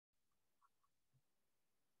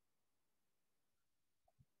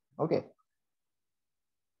Okay.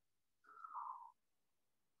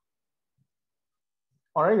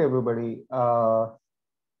 All right, everybody.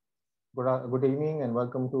 Good evening and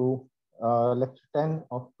welcome to lecture 10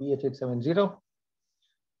 of PH870.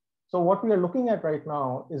 So what we are looking at right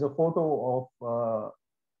now is a photo of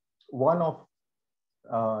one of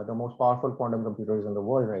the most powerful quantum computers in the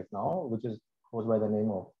world right now, which goes by the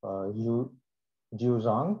name of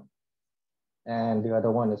Juizhong, and the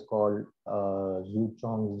other one is called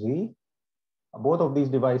Juizhong. Both of these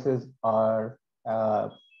devices have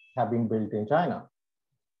been built in China,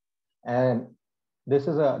 and this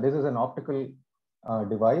is an optical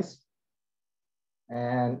device.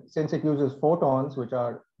 And since it uses photons, which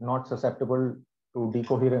are not susceptible to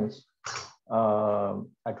decoherence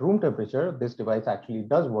at room temperature, this device actually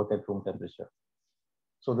does work at room temperature.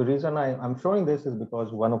 So the reason I'm showing this is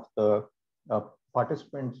because one of the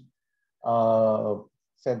participants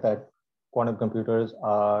said that quantum computers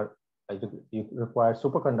require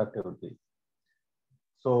superconductivity.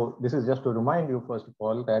 So this is just to remind you, first of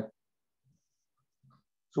all, that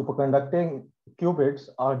superconducting qubits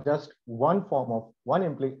are just one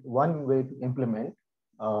way to implement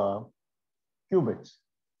qubits.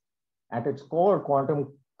 At its core,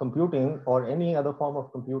 quantum computing or any other form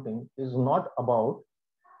of computing is not about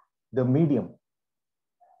the medium.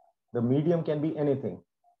 The medium can be anything,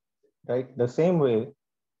 right? The same way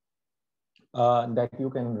that you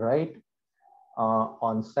can write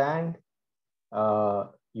on sand,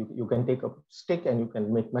 you can take a stick and you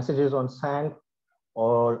can make messages on sand,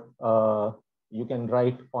 or you can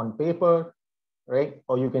write on paper, right?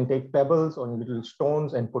 Or you can take pebbles on little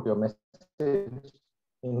stones and put your message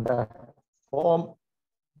in that form.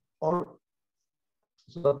 So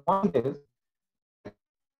the point is,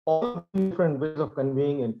 all different ways of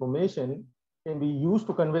conveying information can be used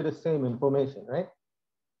to convey the same information, right?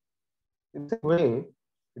 In the same way,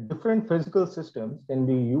 different physical systems can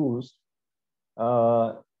be used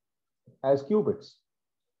as qubits.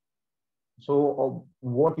 So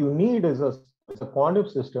what you need is a quantum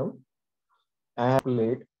system and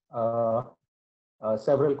calculate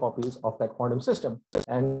several copies of that quantum system,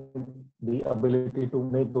 and the ability to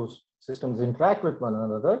make those systems interact with one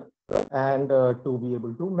another, and to be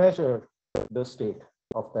able to measure the state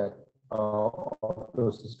of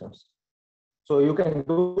those systems. So you can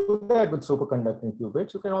do that with superconducting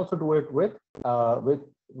qubits. You can also do it with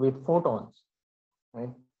photons,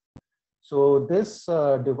 right? So this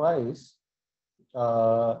device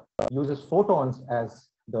uses photons as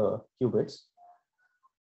the qubits.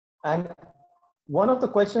 And one of the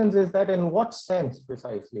questions is that in what sense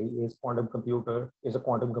precisely is a quantum computer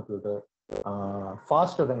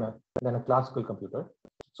faster than a classical computer?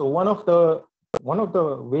 So one of the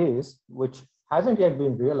ways which hasn't yet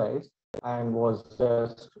been realized and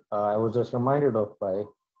I was just reminded of by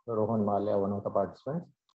Rohan Malia, one of the participants,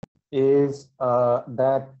 is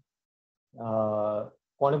that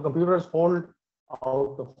quantum computers hold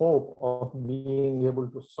out the hope of being able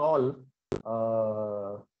to solve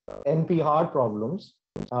NP-hard problems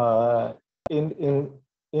in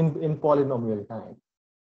polynomial time.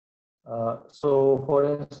 So, for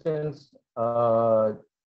instance, a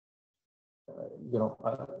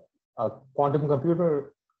quantum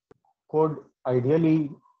computer could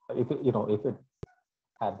ideally, if it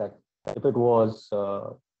was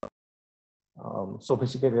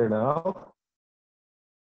sophisticated enough,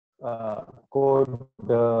 could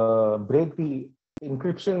break the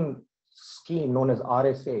encryption scheme known as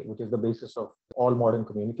RSA, which is the basis of all modern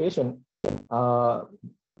communication,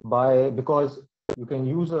 because you can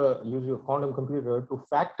use your quantum computer to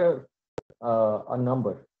factor a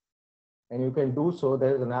number, and you can do so.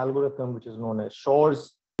 There is an algorithm which is known as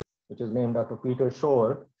Shor's, which is named after Peter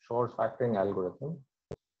Shor's factoring algorithm,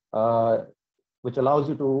 which allows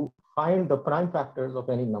you to find the prime factors of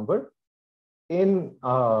any number in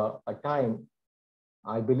a time,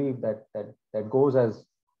 I believe, that goes as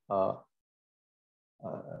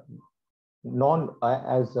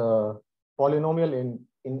polynomial in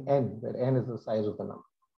n, where n is the size of the number.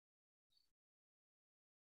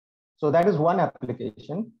 So that is one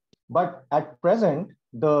application. But at present,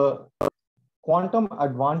 the quantum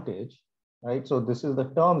advantage, right? So this is the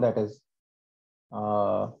term that is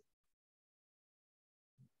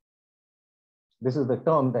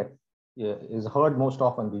is heard most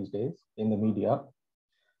often these days in the media,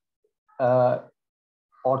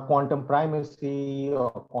 or quantum primacy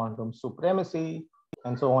or quantum supremacy,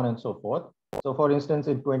 and so on and so forth. So for instance,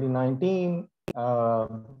 in 2019,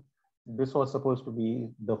 this was supposed to be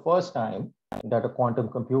the first time that a quantum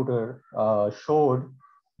computer was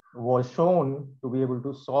shown to be able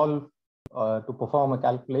to solve, to perform a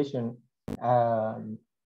calculation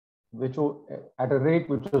at a rate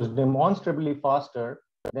which was demonstrably faster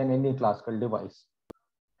than any classical device,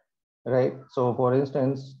 right? So for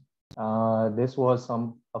instance, this was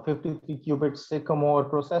a 53 qubit Sycamore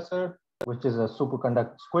processor, which is a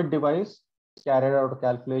superconducting squid device, carried out a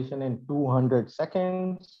calculation in 200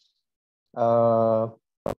 seconds,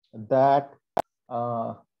 that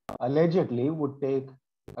allegedly would take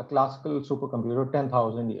a classical supercomputer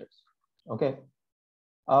 10,000 years. Okay.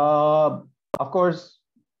 Of course,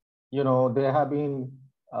 there have been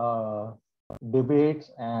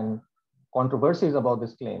debates and controversies about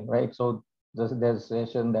this claim, right? So there's a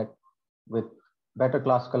suggestion that with better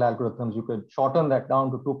classical algorithms, you could shorten that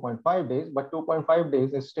down to 2.5 days, but 2.5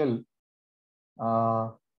 days is still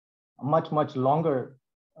much, much longer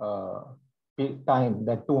time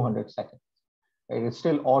than 200 seconds. It's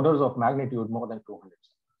still orders of magnitude more than 200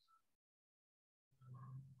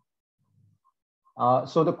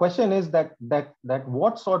 seconds. So the question is that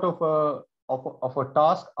what sort of a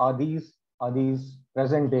task are these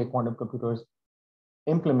present day quantum computers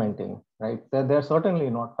implementing, right? They're certainly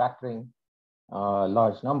not factoring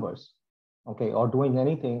large numbers, okay, or doing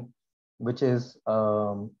anything which is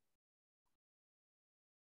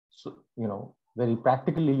very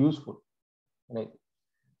practically useful, right?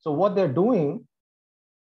 So what they're doing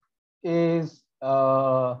is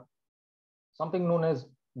something known as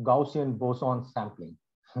Gaussian boson sampling.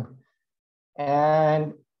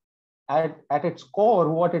 And at its core,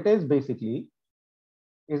 what it is basically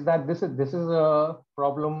is that this is a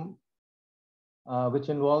problem which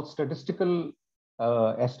involves statistical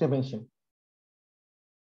estimation.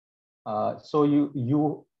 So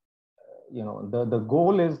the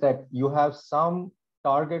goal is that you have some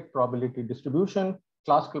target probability distribution,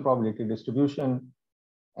 classical probability distribution,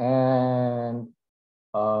 and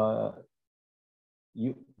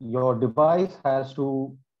your device has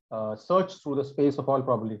to search through the space of all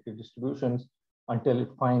probability distributions until it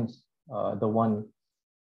finds the one,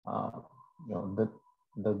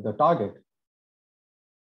 the target.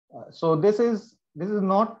 So this is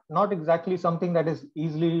not exactly something that is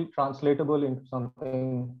easily translatable into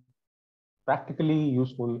something practically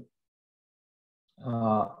useful,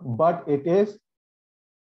 but it is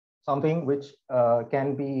something which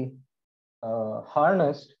can be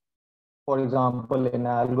harnessed, for example, in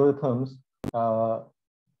algorithms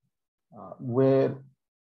where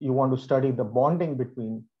you want to study the bonding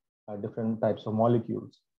between different types of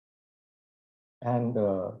molecules and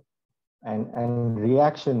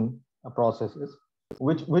reaction processes,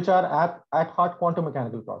 which are at heart quantum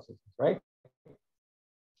mechanical processes, right?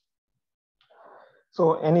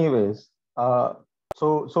 So, anyways,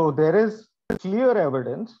 so there is clear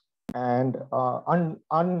evidence and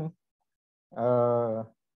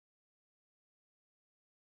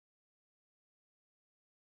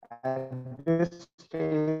at this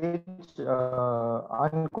stage,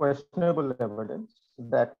 unquestionable evidence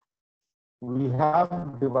that we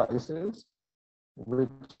have devices which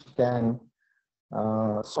can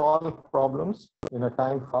solve problems in a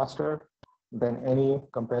time faster than any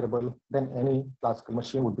classical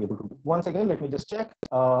machine would be able to do. Once again, let me just check.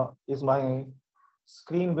 Is my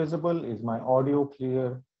screen visible? Is my audio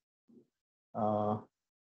clear?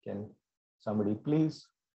 Can somebody please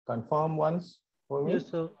confirm once for me? Yes,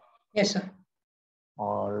 sir. Yes, sir.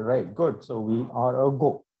 All right, good. So we are a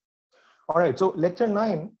go. All right, so lecture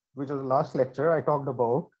 9, which was the last lecture, I talked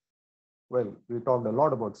about, well, we talked a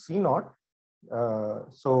lot about C0.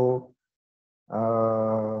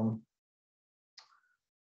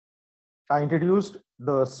 I introduced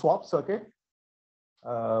the swap circuit,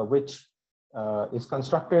 which is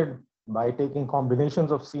constructed by taking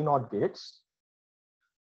combinations of C0 gates.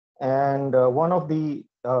 And one of the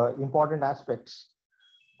important aspects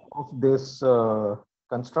of this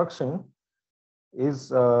construction is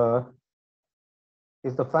the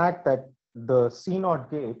fact that the C0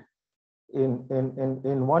 gate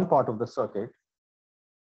in one part of the circuit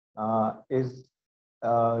is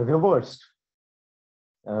reversed.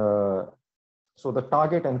 So the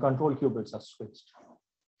target and control qubits are switched.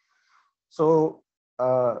 So,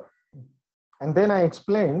 and then I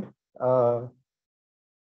explained how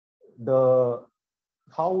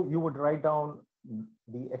you would write down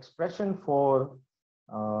the expression for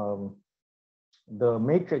the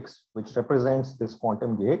matrix which represents this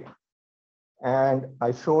quantum gate. And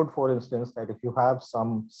I showed, for instance, that if you have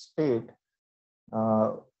some state,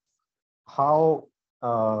 how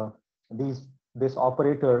this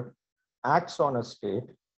operator acts on a state,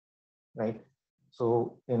 right?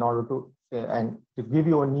 So in order to give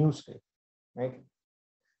you a new state, right?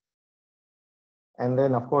 And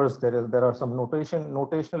then, of course, there are some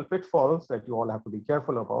notational pitfalls that you all have to be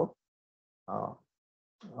careful about.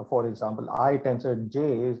 For example, I tensor J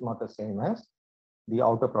is not the same as the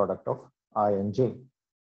outer product of I and J.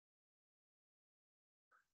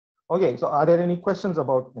 Okay, so are there any questions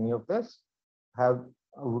about any of this? Have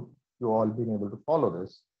you all been able to follow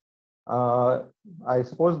this? I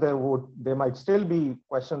suppose there might still be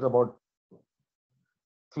questions about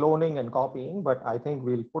cloning and copying, but I think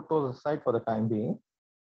we'll put those aside for the time being.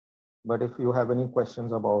 But if you have any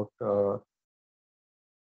questions about the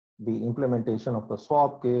implementation of the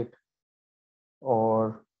swap gate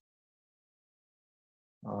or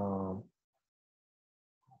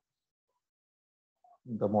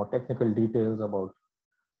the more technical details about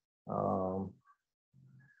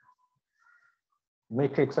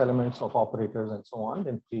matrix elements of operators and so on,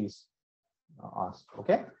 then please ask,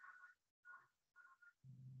 okay?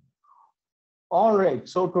 All right,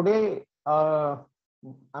 so today I'm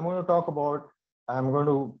going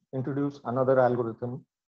to introduce another algorithm.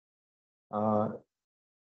 Well,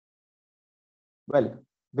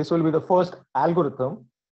 this will be the first algorithm.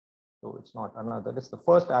 So it's not another, it's the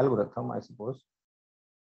first algorithm, I suppose.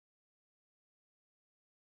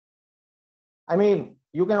 I mean,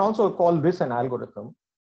 you can also call this an algorithm,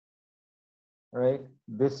 right?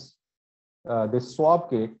 This swap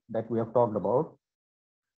gate that we have talked about.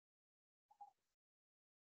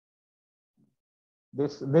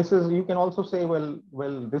 This is, you can also say, well,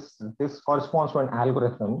 this corresponds to an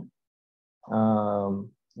algorithm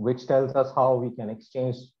which tells us how we can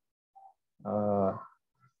exchange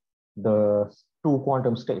the two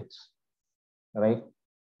quantum states, right?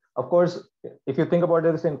 Of course, if you think about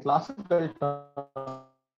this in classical terms,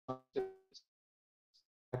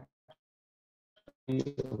 you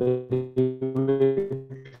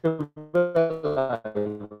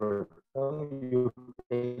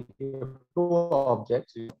take two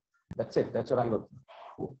objects, that's it, that's your algorithm.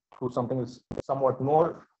 To something is somewhat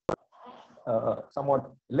more,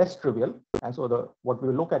 somewhat less trivial. And so what we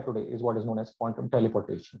will look at today is what is known as quantum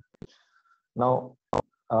teleportation. Now,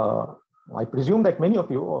 I presume that many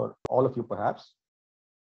of you, or all of you perhaps,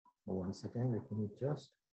 one second, let me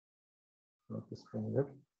just make this thing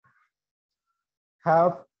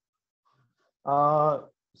have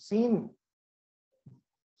seen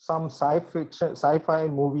some sci-fi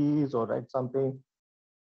movies or read something.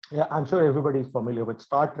 Yeah, I'm sure everybody is familiar with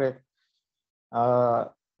Star Trek,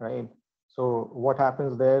 right? So what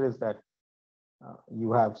happens there is that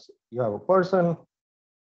you have a person,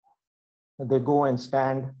 they go and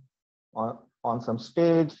stand on some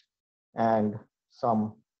stage, and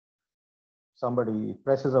somebody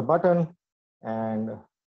presses a button, and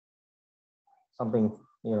something,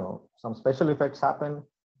 some special effects happen,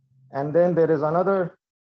 and then there is another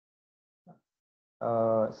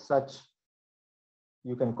such,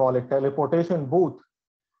 you can call it teleportation booth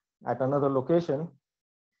at another location,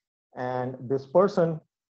 and this person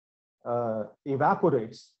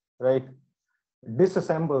evaporates, right,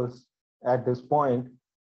 disassembles at this point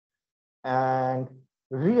and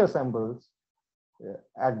reassembles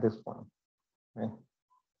at this point, right?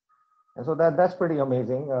 And so that's pretty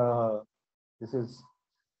amazing. This is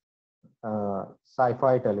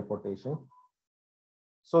sci-fi teleportation.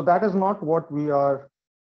 So that is not what we are,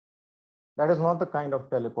 that is not the kind of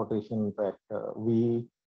teleportation that we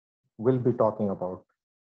will be talking about.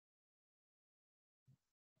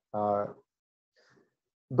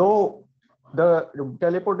 Though the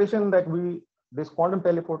teleportation that this quantum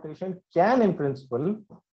teleportation can in principle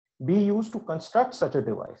be used to construct such a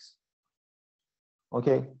device,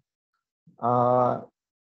 okay?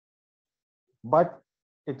 But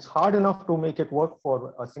it's hard enough to make it work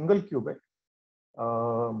for a single qubit.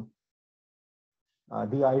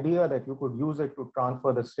 The idea that you could use it to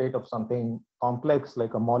transfer the state of something complex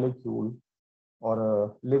like a molecule or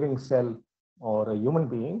a living cell or a human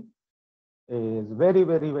being is very,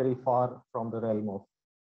 very, very far from the realm of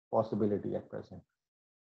possibility at present.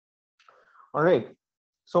 All right,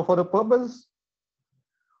 so for the purpose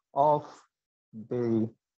of the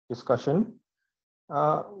discussion,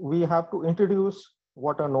 we have to introduce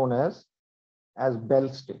what are known as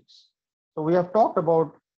Bell states. So we have talked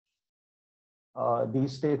about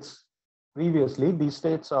these states previously. These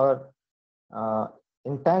states are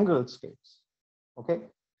entangled states, okay?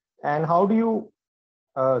 And how do you,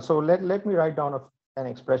 so let me write down an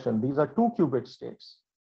expression. These are two qubit states.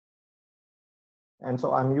 And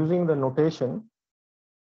so I'm using the notation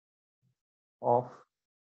of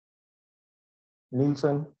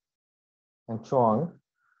Nielsen and Juizhong.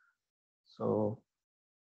 So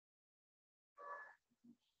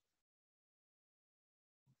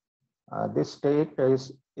this state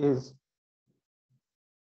is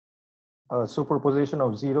a superposition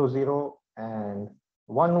of 0, 0 and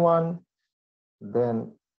 1, 1.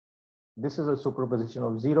 Then this is a superposition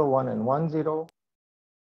of 0, 1, and 1, 0.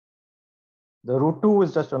 The root 2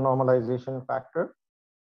 is just a normalization factor.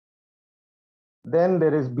 Then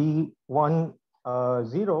there is B1,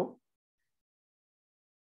 0,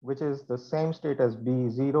 which is the same state as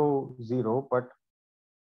B0, 0,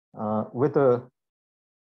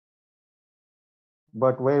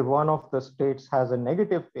 but where one of the states has a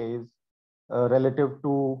negative phase relative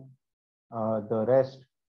to the rest,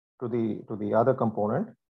 to the other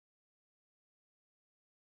component.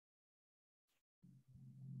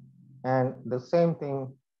 And the same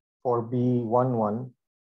thing for B11,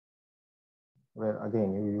 where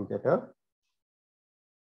again you get a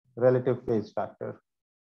relative phase factor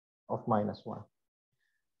of -1.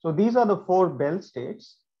 So these are the 4 Bell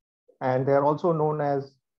states, and they are also known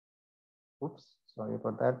as, oops, sorry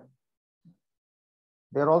about that.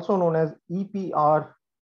 They're also known as EPR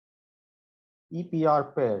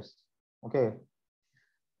pairs. Okay.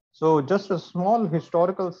 So just a small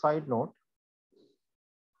historical side note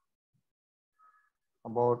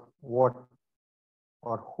about what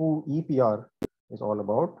or who EPR is all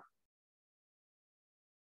about.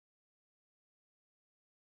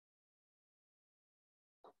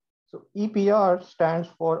 So EPR stands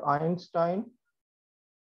for Einstein,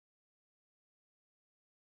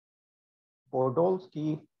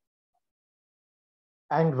 Podolsky,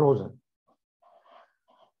 and Rosen.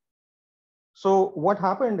 So what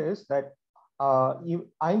happened is that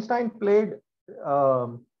Einstein played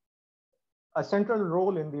a central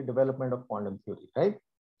role in the development of quantum theory, right?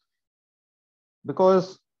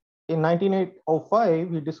 Because in 1905,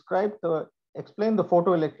 he explained the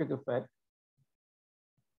photoelectric effect.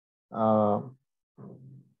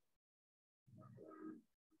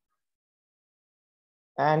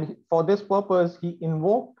 And for this purpose, he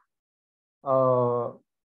invoked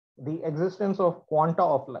the existence of quanta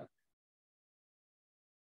of light,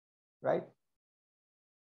 right?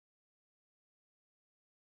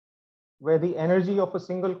 Where the energy of a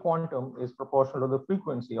single quantum is proportional to the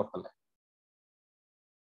frequency of the light.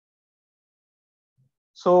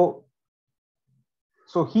 So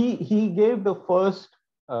he gave the first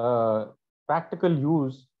practical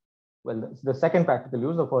use, well, the second practical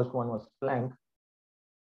use, the first one was Planck,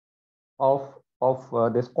 of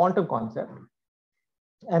this quantum concept.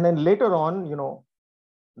 And then later on,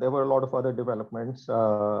 there were a lot of other developments.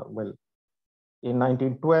 Well, in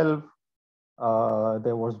 1912,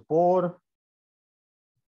 there was Bohr,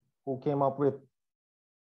 who came up with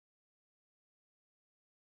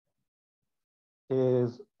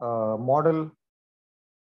his model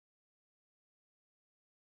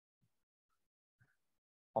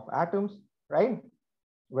of atoms, right?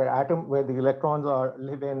 Where the electrons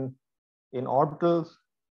live in orbitals.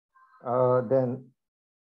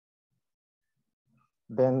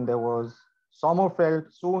 Then there was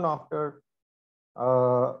Sommerfeld soon after,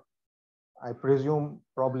 I presume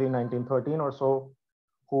probably 1913 or so,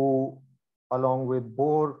 who along with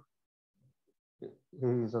Bohr,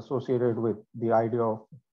 he is associated with the idea of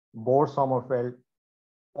Bohr-Sommerfeld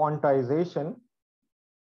quantization.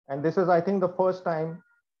 And this is, I think, the first time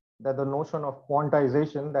that the notion of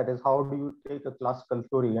quantization, that is, how do you take a classical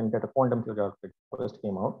theory and get a quantum theory out of it, first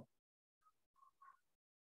came out.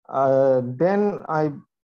 Then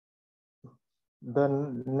the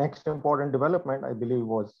next important development, I believe,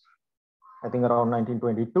 was, I think, around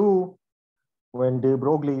 1922, when de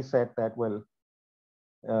Broglie said that, well,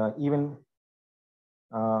 even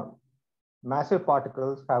massive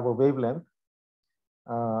particles have a wavelength,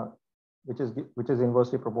 which is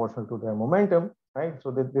inversely proportional to their momentum, right?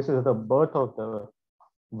 So this is the birth of the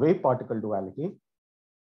wave-particle duality.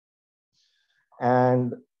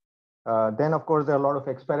 And then, of course, there are a lot of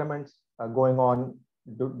experiments going on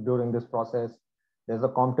during this process. There's a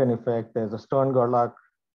Compton effect. There's a Stern-Gerlach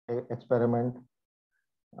experiment.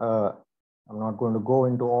 I'm not going to go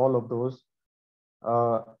into all of those.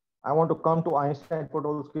 I want to come to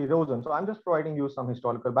Einstein-Podolsky-Rosen. So I'm just providing you some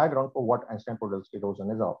historical background for what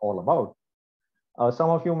Einstein-Podolsky-Rosen is all about. Some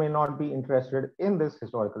of you may not be interested in this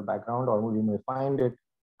historical background, or you may find it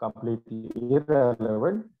completely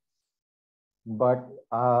irrelevant. But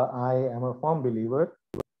I am a firm believer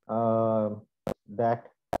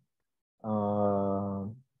that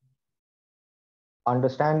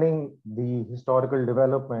understanding the historical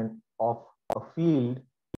development of a field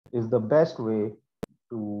is the best way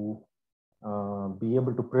to be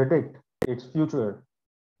able to predict its future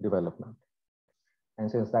development. And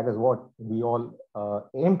since that is what we all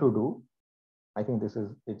aim to do, I think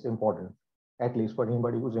it's important, at least for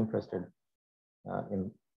anybody who's interested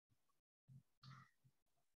in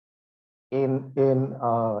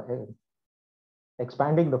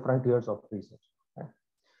expanding the frontiers of research. Right?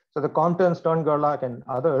 So the Compton, Stern, Gerlach, and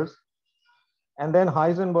others, and then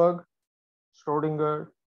Heisenberg, Schrodinger,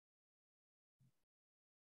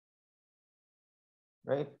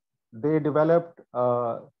 right? They developed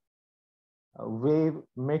wave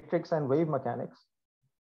matrix and wave mechanics.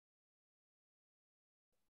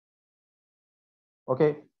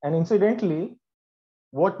 Okay, and incidentally,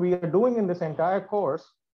 what we are doing in this entire course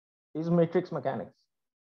is matrix mechanics.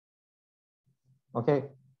 Okay,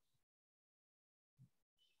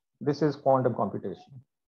 this is quantum computation.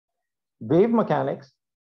 Wave mechanics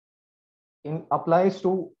applies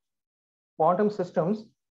to quantum systems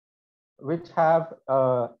which have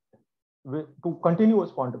to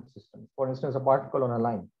continuous quantum systems. For instance, a particle on a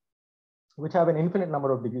line, which have an infinite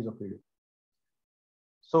number of degrees of freedom.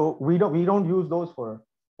 So we don't use those for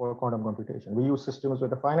quantum computation. We use systems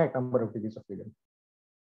with a finite number of degrees of freedom.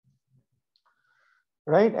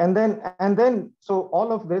 Right, and then so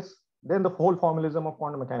all of this, then the whole formalism of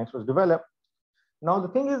quantum mechanics was developed. Now the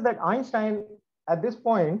thing is that Einstein, at this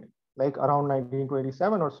point, like around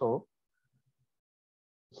 1927 or so,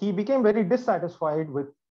 he became very dissatisfied with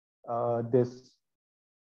this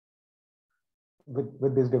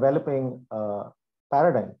developing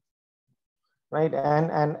paradigm, right?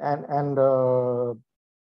 And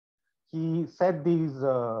he said these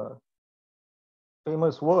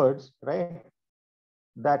famous words, right?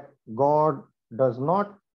 That God does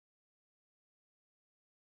not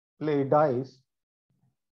play dice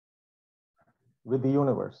with the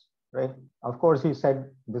universe, right? Of course, he said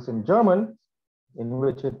this in German, in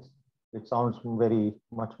which it sounds very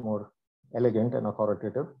much more elegant and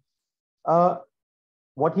authoritative.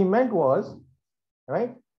 What he meant was,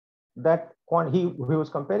 right, that he was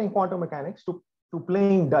comparing quantum mechanics to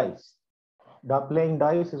playing dice. Playing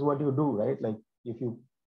dice is what you do, right? Like if you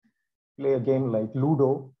play a game like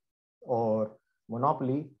Ludo or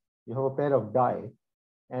Monopoly, you have a pair of die,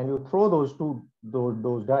 and you throw those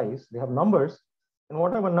dice. They have numbers, and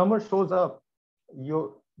whatever number shows up,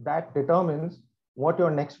 that determines what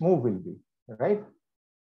your next move will be, right?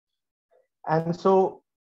 And so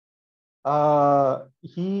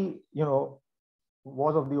he,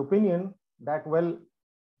 was of the opinion that, well,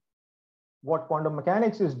 what quantum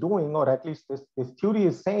mechanics is doing, or at least this theory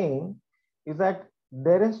is saying, is that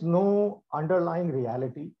there is no underlying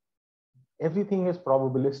reality. Everything is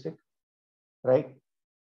probabilistic, right?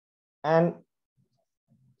 And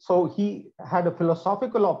so he had a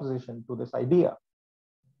philosophical opposition to this idea,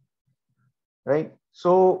 right?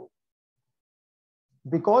 So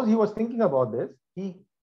because he was thinking about this, he,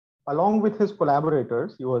 along with his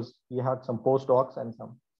collaborators, he had some postdocs and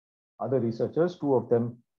some other researchers, two of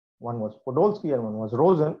them, one was Podolsky and one was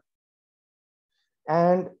Rosen,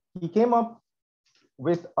 and he came up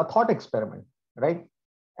with a thought experiment, right?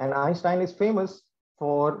 And Einstein is famous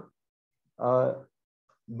for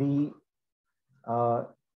the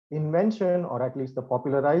invention, or at least the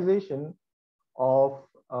popularization of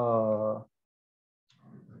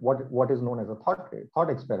what is known as a thought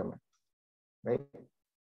experiment, right?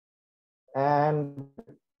 And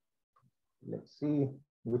let's see,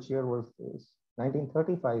 which year was this?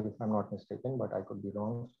 1935, if I'm not mistaken, but I could be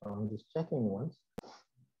wrong, so I'm just checking once.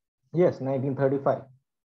 Yes, 1935.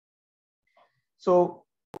 So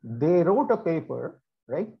they wrote a paper,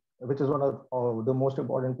 right, which is one of the most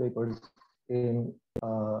important papers in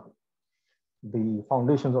the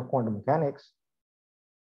foundations of quantum mechanics.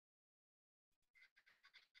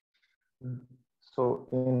 So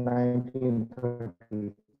in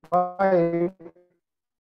 1935,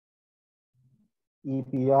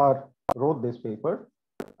 EPR wrote this paper,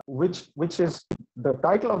 which is, the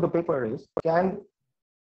title of the paper is, Can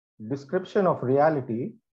Description of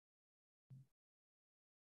Reality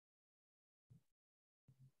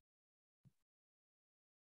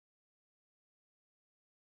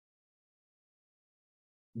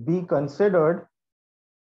be considered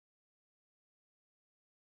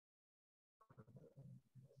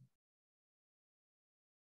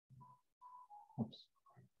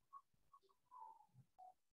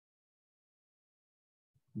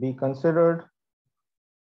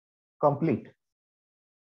complete,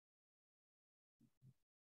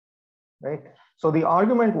 right? So the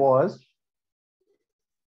argument was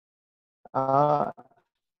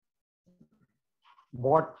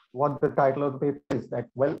what the title of the paper is, that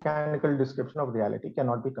mechanical description of reality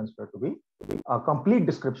cannot be considered to be a complete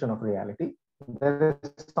description of reality. There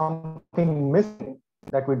is something missing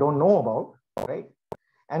that we don't know about, right?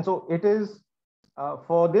 And so it is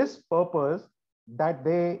for this purpose that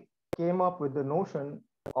they came up with the notion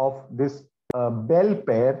of this Bell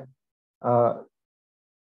pair,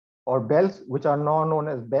 or bells, which are now known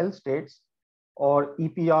as Bell states, or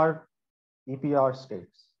EPR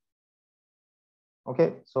states. Okay,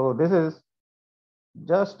 so this is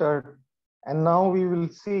just a, and now we will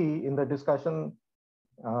see in the discussion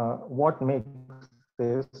what makes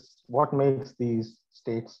these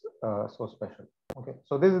states so special. Okay,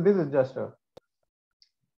 so this is just a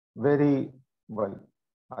very, well,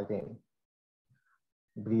 again,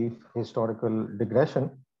 brief historical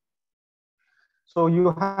digression. So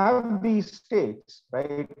you have these states,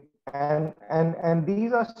 right? And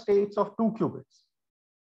these are states of 2 qubits.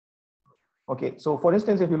 Okay, so for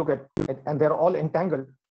instance, if you look at it, and they're all entangled,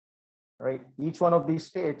 right? Each one of these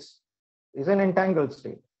states is an entangled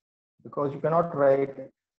state, because you cannot write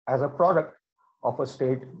as a product of a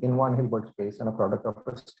state in one Hilbert space and a product of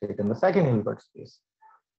a state in the second Hilbert space.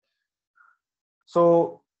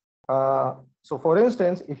 So, so for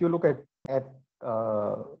instance, if you look at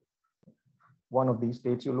one of these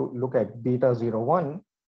states, you look at beta 01.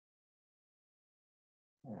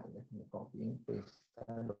 And let me copy and paste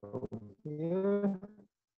that over here.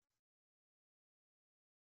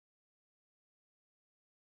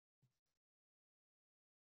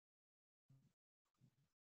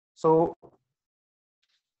 So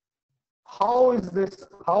how is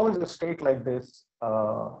a state like this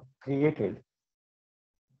created?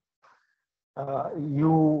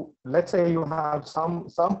 Let's say you have some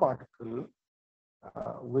particle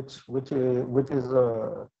which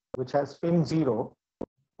has spin 0.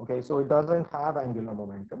 Okay, so it doesn't have angular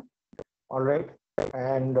momentum. All right,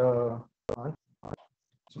 and so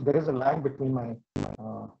there is a lag between my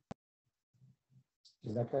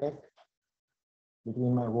is that correct?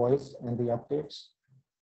 Between my voice and the updates,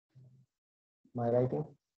 my writing.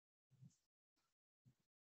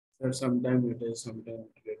 Sir, sometimes it is, sometimes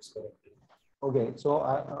it gets corrected. Okay, so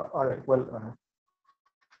all right, well,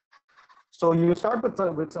 so you start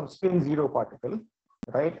with some spin 0 particle,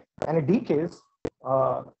 right? And it decays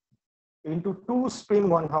into 2 spin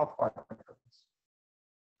 1/2 particles.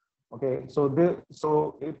 Okay, so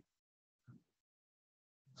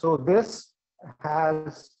this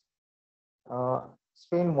has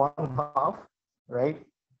spin 1/2, right,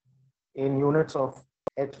 in units of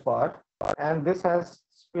h bar, and this has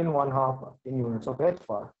spin 1/2 in units of h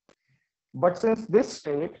bar. But since this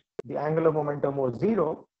state, the angular momentum was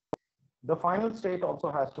 0, the final state also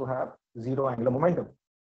has to have 0 angular momentum.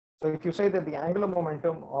 So if you say that the angular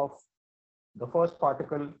momentum of the first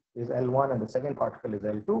particle is L1 and the second particle is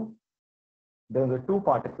L2, then the 2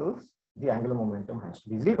 particles, the angular momentum has to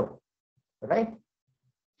be 0, right?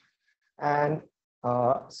 And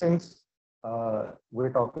since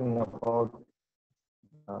we're talking about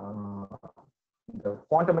the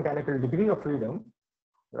quantum mechanical degree of freedom,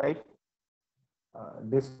 right?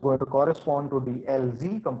 This is going to correspond to the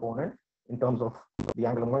LZ component in terms of the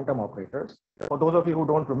angular momentum operators. For those of you who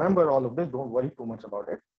don't remember all of this, don't worry too much about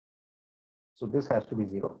it. So this has to be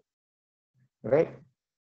 0, right?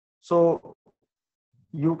 So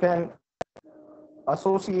you can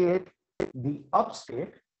associate the up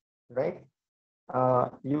state, right?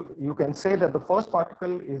 You can say that the first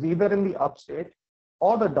particle is either in the up state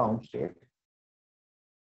or the down state,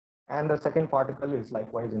 and the second particle is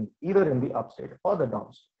likewise either in the up state or the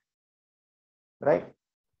down state, right?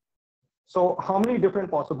 So how many different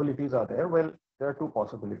possibilities are there? Well, there are 2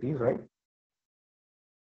 possibilities, right?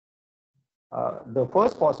 The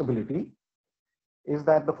first possibility is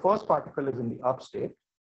that the first particle is in the up state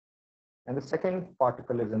and the second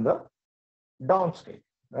particle is in the down state,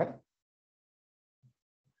 right?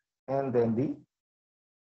 And then the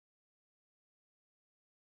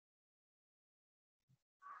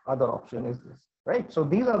other option is this, right? So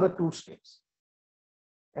these are the 2 states.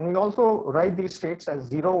 And we also write these states as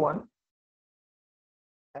 0, 1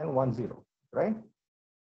 and 1, 0, right?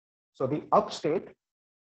 So the up state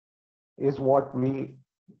is what we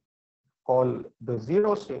call the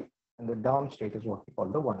 0 state, and the down state is what we call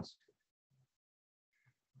the 1 state.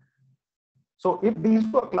 So if these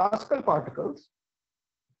were classical particles,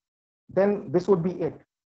 then this would be it.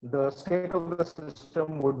 The state of the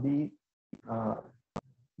system would be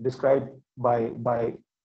described by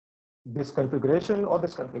this configuration or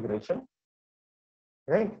this configuration,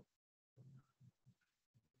 right?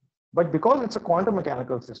 But because it's a quantum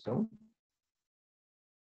mechanical system,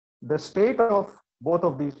 the state of both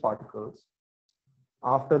of these particles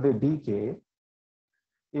after they decay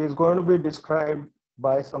is going to be described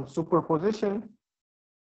by some superposition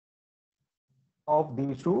of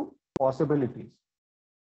these 2 possibilities.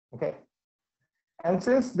 Okay, and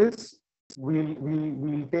since this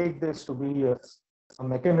we'll take this to be a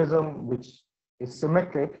mechanism which is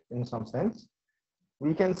symmetric in some sense,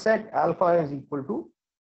 we can set alpha is equal to,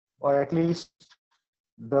 or at least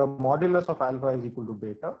the modulus of alpha is equal to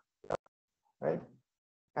beta, right?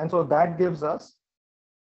 And so that gives us,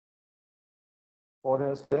 for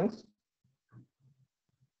instance,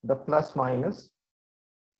 the plus minus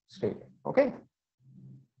state. Okay.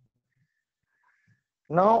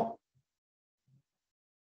 Now,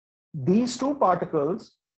 these two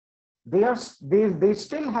particles, they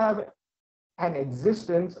still have an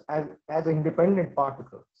existence as independent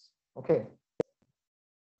particles. Okay.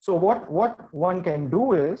 So what one can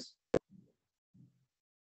do is,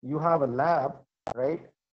 you have a lab, right?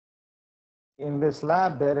 In this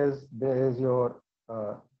lab, there is your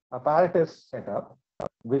apparatus setup,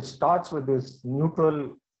 which starts with this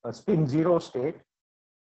neutral spin zero state,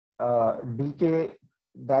 decay,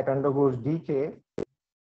 that undergoes decay,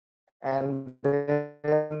 and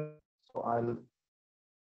then, so I'll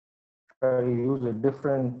try to use a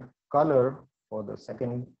different color for the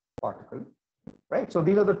second particle, right? So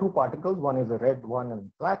these are the two particles, one is a red one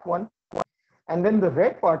and black one, and then the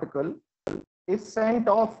red particle is sent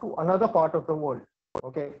off to another part of the world.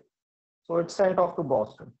 Okay, so it's sent off to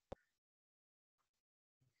Boston,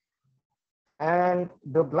 and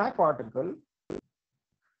the black particle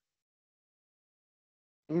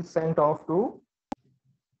is sent off to,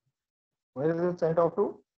 where is it sent off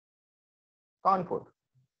to? Kanpur,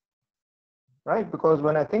 right? Because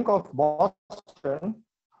when I think of Boston,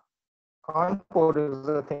 Kanpur is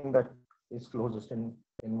the thing that is closest in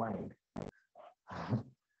mind.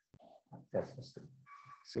 That's just a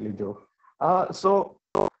silly joke. So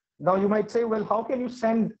now you might say, well, how can you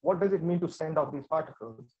send, what does it mean to send off these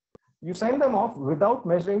particles? You send them off without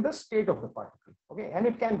measuring the state of the particle, okay? And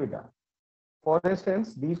it can be done. For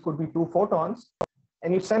instance, these could be 2 photons,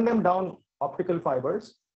 and you send them down optical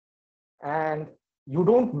fibers, and you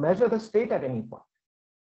don't measure the state at any point.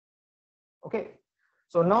 Okay,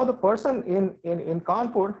 so now the person in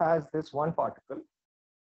Kanpur has this one particle,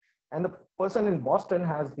 and the person in Boston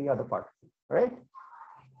has the other particle, right?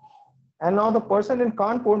 And now the person in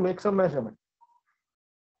Kanpur makes a measurement.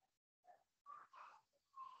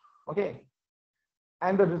 Okay,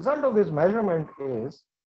 and the result of this measurement is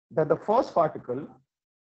that the first particle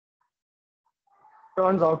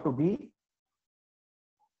turns out to be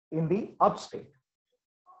in the up state,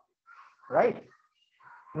 right?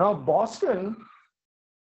 Now Boston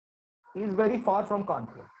is very far from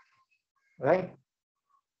Kanpur, right?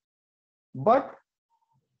 But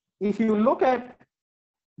if you look at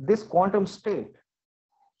this quantum state,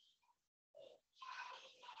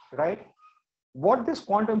 right, what this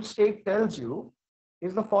quantum state tells you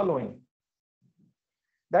is the following: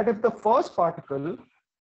 that if the first particle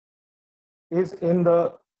is in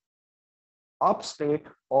the up state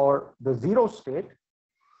or the zero state,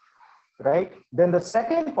 right, then the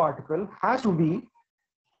second particle has to be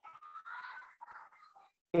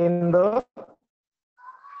in the,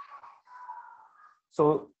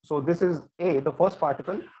 so this is A, the first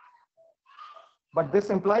particle, but this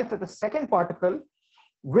implies that the second particle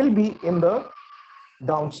will be in the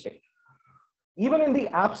down state, even in the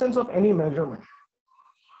absence of any measurement.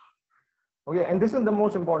 Okay, and this is the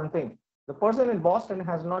most important thing. The person in Boston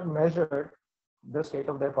has not measured the state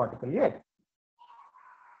of their particle yet,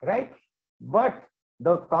 right? But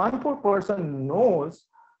the Kanpur person knows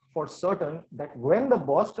for certain that when the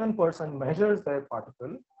Boston person measures their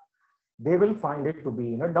particle, they will find it to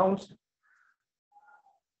be in a down state.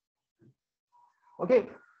 Okay,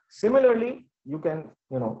 similarly, you can,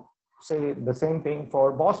 say the same thing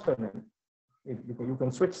for Boston. You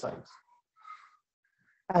can switch sides.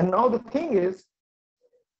 And now the thing is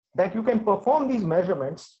that you can perform these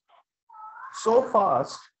measurements so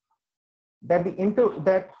fast that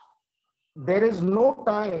that there is no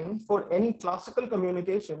time for any classical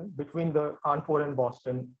communication between the Kanpur and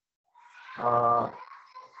Boston.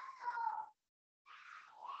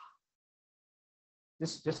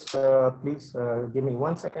 Just please give me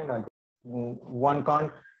 1 second. One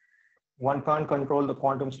can't control the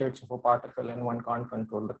quantum states of a particle, and one can't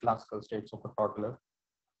control the classical states of a toddler.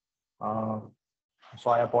 So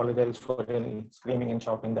I apologize for any screaming and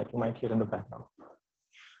shouting that you might hear in the background.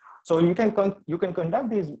 So you can conduct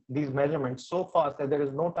these measurements so fast that there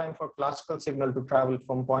is no time for classical signal to travel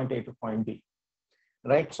from point A to point B,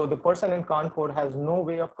 right? So the person in Kanpur has no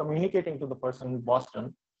way of communicating to the person in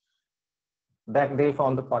Boston that they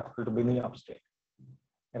found the particle to be in the up state,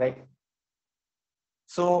 right?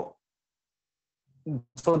 So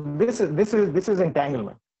this is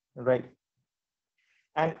entanglement, right?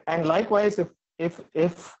 And likewise,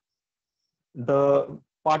 if the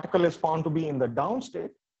particle is found to be in the down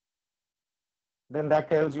state, then that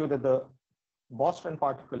tells you that the Boston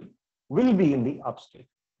particle will be in the up state.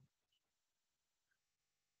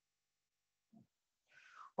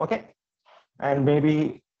 Okay, and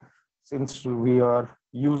maybe since we are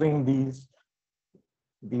using these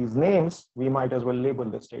names, we might as well label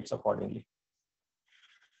the states accordingly.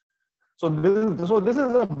 So this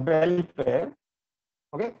is a bell pair,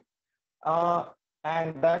 okay,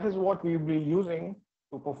 and that is what we'll be using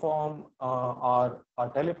to perform our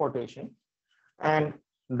teleportation. And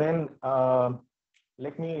then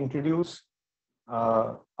let me introduce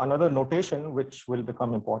another notation which will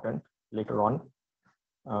become important later on,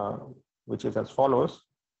 which is as follows: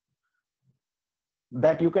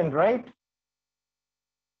 that you can write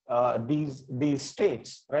these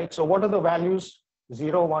states, right? So what are the values?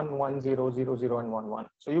 0, 1, 1, 0, 0, 0, and 1, 1.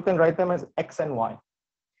 So you can write them as x and y.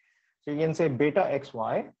 So you can say beta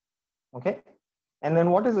xy, okay? And then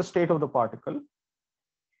what is the state of the particle?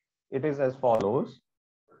 It is as follows.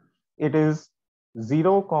 It is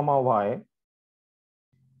 0, comma y,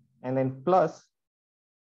 and then plus,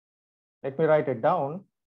 let me write it down,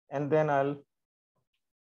 and then I'll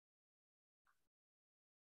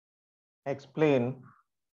explain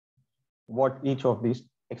what each of these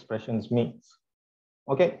expressions means.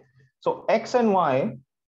 Okay, so x and y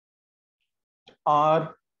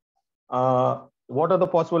are, what are the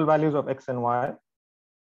possible values of x and y?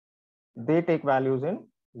 They take values in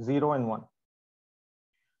 0 and 1.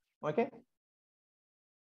 Okay.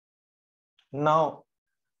 Now,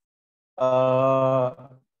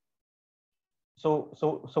 so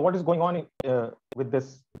what is going on with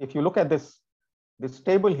this? If you look at this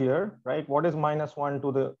table here, right? What is -1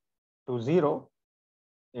 to 0?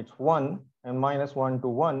 It's 1, and -1 to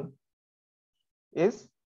 1 is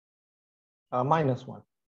 -1.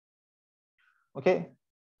 Okay,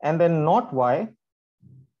 and then not y,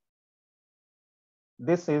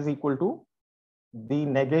 this is equal to the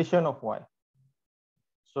negation of y.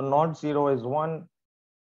 So not 0 is 1,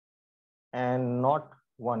 and not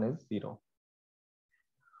 1 is 0.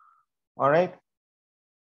 All right.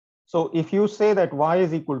 So if you say that y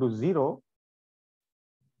is equal to 0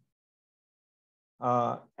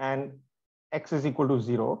 and x is equal to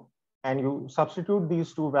 0, and you substitute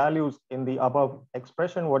these two values in the above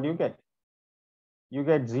expression, what do you get? You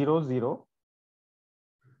get 0, 0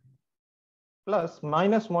 plus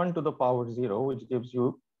 -1 to the power 0, which gives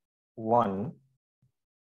you 1,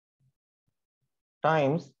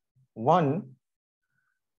 times 1,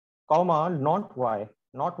 comma, not y.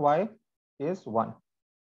 Not y is 1,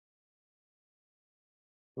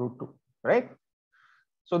 √2, right?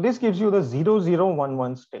 So this gives you the 0, 0, 1,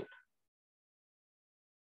 1 state.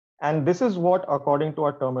 And this is what, according to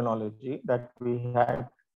our terminology that we had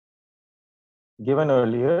given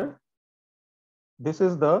earlier, this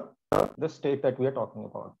is the state that we are talking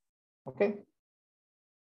about. Okay.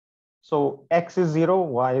 So x is 0,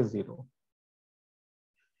 y is 0.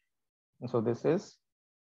 And so this is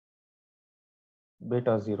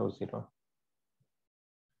beta 0, 0.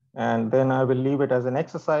 And then I will leave it as an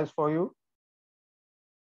exercise for you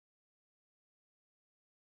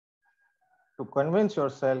to convince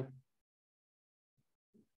yourself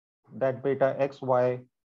that beta xy,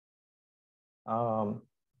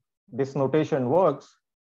 this notation works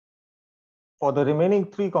for the remaining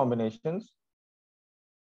 3 combinations,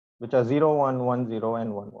 which are 0, 1, 1, 0,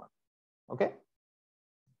 and 1, 1. Okay.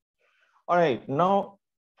 All right. Now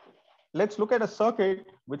let's look at a circuit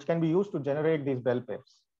which can be used to generate these bell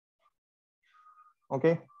pairs.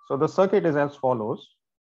 Okay. So the circuit is as follows.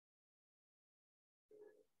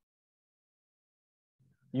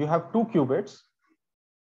 You have 2 qubits,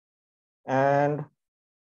 and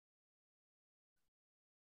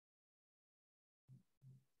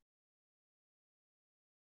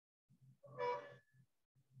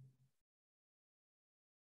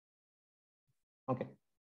okay,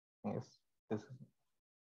 yes, this is.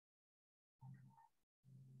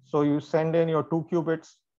 So you send in your 2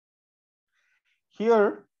 qubits.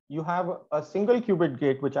 Here you have a single qubit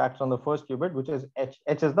gate which acts on the first qubit, which is H.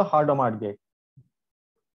 H is the Hadamard gate.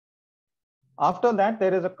 After that,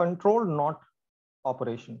 there is a control NOT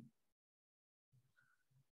operation.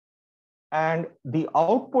 And the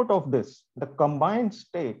output of this, the combined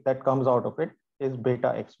state that comes out of it, is beta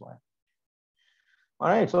xy. All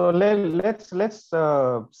right, so let's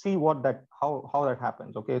see what that how that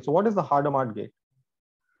happens. Okay, so what is the Hadamard gate?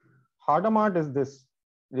 Hadamard is this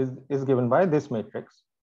is given by this matrix,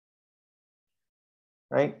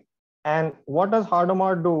 right? And what does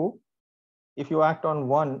Hadamard do? If you act on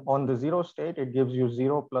 1 on the 0 state, it gives you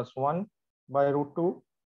 0 plus 1 by √2.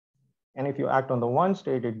 And if you act on the 1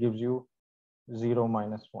 state, it gives you 0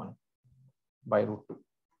 minus 1 by √2.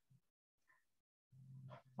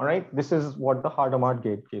 All right, this is what the Hadamard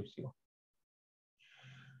gate gives you.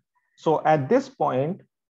 So at this point,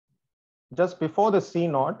 just before the C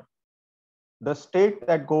naught, the state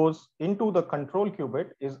that goes into the control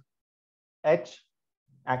qubit is H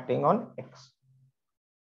acting on X.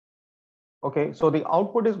 Okay, so the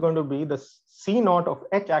output is going to be the C naught of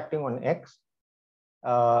H acting on X,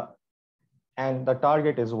 and the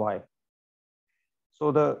target is Y.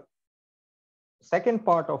 So the second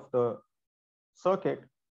part of the circuit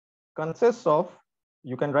consists of,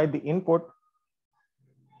 you can write the input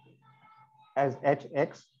as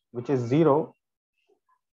Hx, which is 0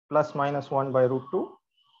 plus minus 1 by root 2,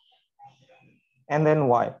 and then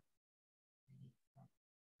Y.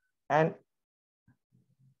 And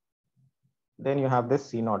then you have this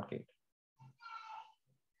C naught gate.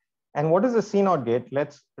 And what is the C naught gate?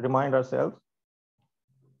 Let's remind ourselves.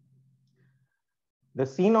 The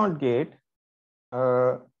C naught gate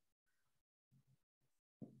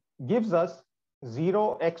gives us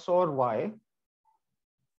 0 XOR Y.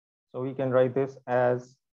 So we can write this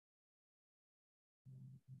as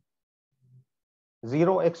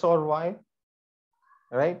 0 XOR Y,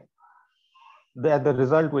 right? That the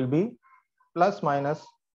result will be plus minus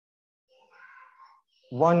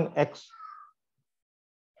 1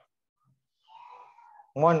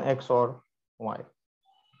 XOR Y.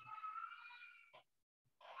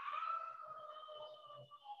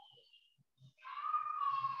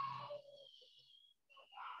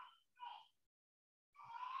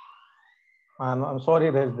 I'm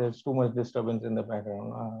sorry, there's too much disturbance in the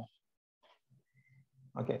background.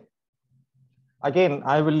 Okay. Again,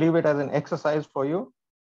 I will leave it as an exercise for you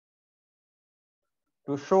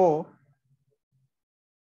to show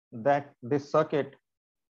that this circuit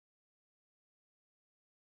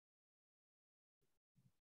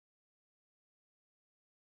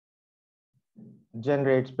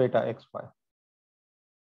generates beta XY.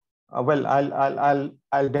 Well,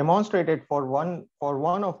 I'll demonstrate it for one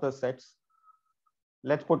of the sets.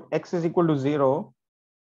 Let's put X is equal to 0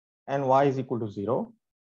 and Y is equal to 0.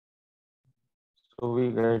 So we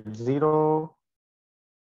get 0,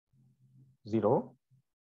 0.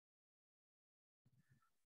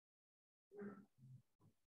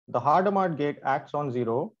 The Hadamard gate acts on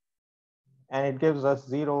 0 and it gives us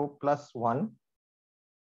 0 plus 1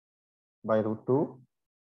 by root 2.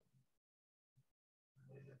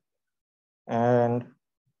 And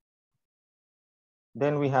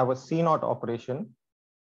then we have a C naught operation.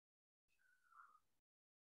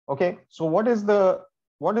 Okay, so what is the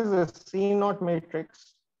C naught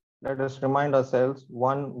matrix? Let us remind ourselves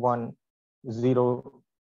 1, 1, 0,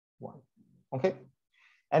 1. Okay,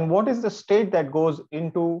 and what is the state that goes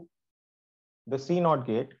into the C naught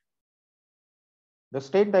gate? The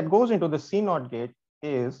state that goes into the C naught gate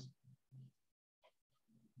is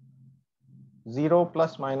 0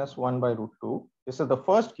 plus minus 1 by root 2. This is the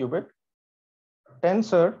first qubit,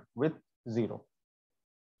 tensor with 0.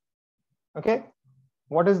 Okay,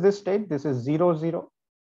 what is this state? This is 0, 0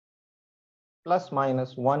 plus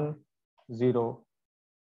minus 1, 0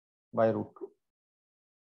 by root 2.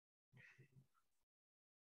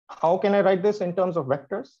 How can I write this in terms of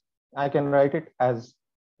vectors? I can write it as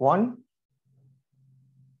 1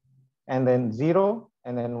 and then 0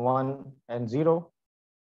 and then 1 and 0.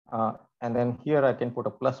 And then here I can put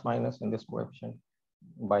a plus minus in this coefficient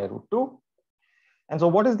by root 2. And so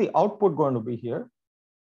what is the output going to be here?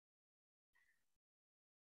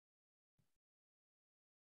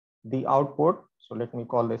 The output, so let me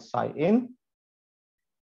call this psi in,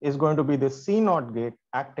 is going to be the C naught gate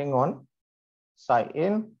acting on psi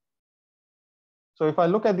in. So if I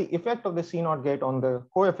look at the effect of the C naught gate on the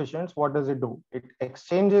coefficients, what does it do? It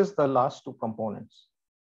exchanges the last two components,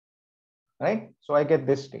 right? So I get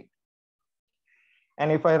this state.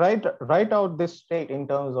 And if I write out this state in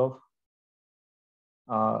terms of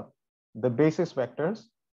the basis vectors,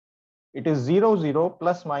 it is 0, 0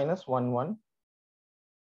 plus minus 1, 1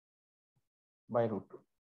 by root 2.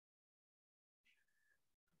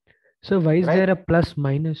 So why is Right? there a plus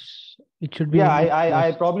minus? It should be. Yeah,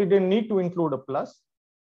 I probably didn't need to include a plus.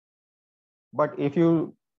 But if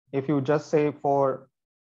you just say for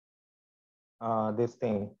this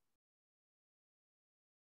thing,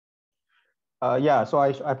 yeah, so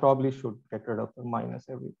I probably should get rid of the minus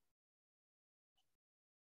every.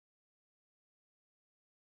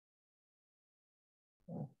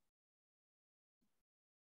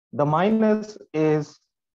 The minus is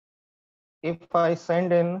if I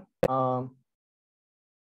send in a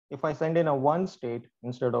 1 state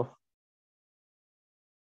instead of.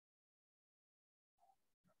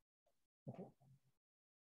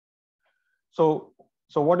 So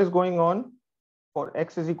what is going on for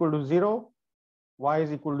X is equal to 0, Y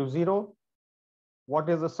is equal to 0? What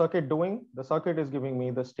is the circuit doing? The circuit is giving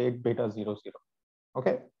me the state beta 0, 0.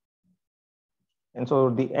 Okay. And so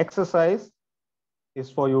the exercise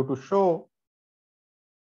is for you to show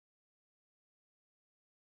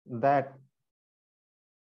that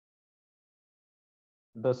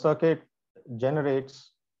the circuit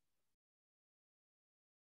generates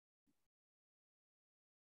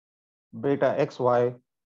beta xy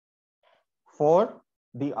for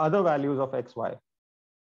the other values of xy.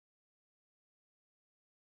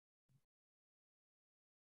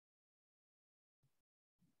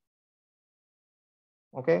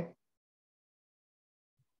 Okay.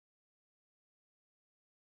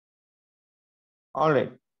 All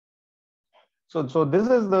right. So this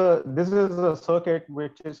is a circuit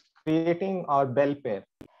which is creating our bell pair.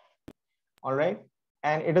 All right.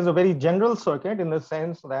 And it is a very general circuit in the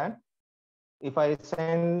sense that if I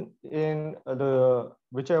send in the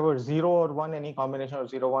whichever 0 or 1, any combination of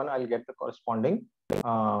 0, 1, I'll get the corresponding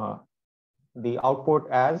the output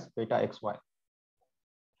as beta xy.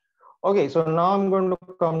 Okay, so now I'm going to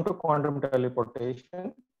come to quantum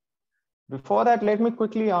teleportation. Before that, let me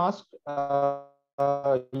quickly ask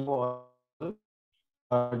you all,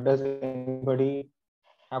 does anybody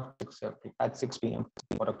have to accept it at 6 p.m.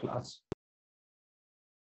 for a class?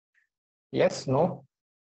 Yes, no?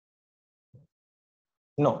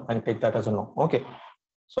 No, I'll take that as a no. Okay.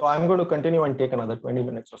 So I'm going to continue and take another 20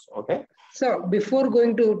 minutes or so, okay? So before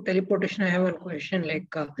going to teleportation, I have a question.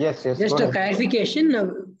 Yes, just a clarification.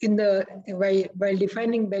 In the while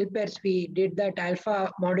defining bell pairs, we did that alpha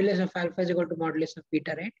modulus of alpha is equal to modulus of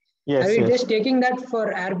beta, right? Yes. Are we just taking that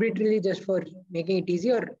for arbitrarily, just for making it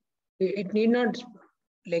easy, or it need not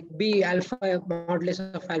be alpha modulus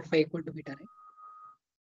of alpha equal to beta, right?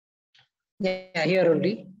 Yeah, here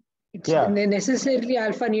only. It's necessarily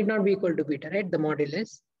alpha need not be equal to beta, right? The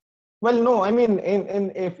modulus. Well, no, I mean,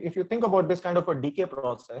 if you think about this kind of a decay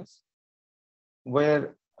process,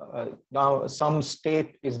 where now some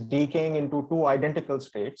state is decaying into two identical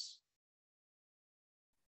states,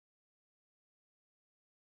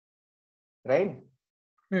 right?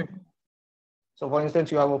 So for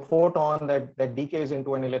instance, you have a photon that decays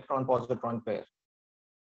into an electron-positron pair.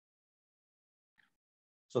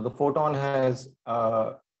 So the photon has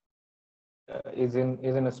is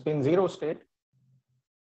in a spin 0 state,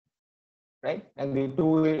 right? And the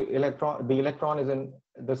electron is in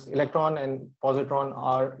this electron and positron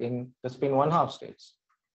are in the spin 1/2 states.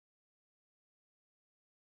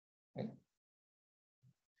 Okay.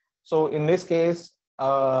 So in this case,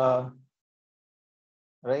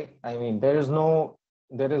 right? I mean, there is no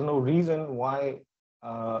reason why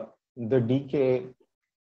the decay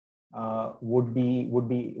would be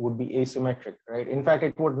asymmetric, right? In fact,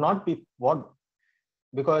 it would not be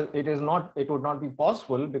because it would not be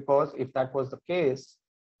possible, because if that was the case,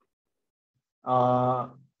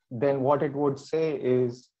 then what it would say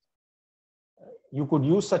is you could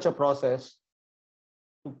use such a process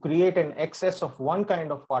to create an excess of one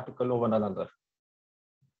kind of particle over another,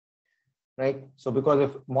 right? So because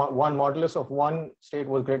if one modulus of one state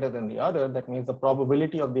was greater than the other, that means the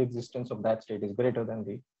probability of the existence of that state is greater than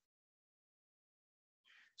the.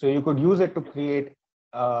 So you could use it to create,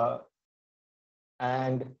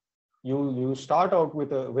 and you start out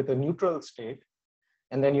with a neutral state,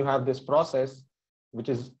 and then you have this process which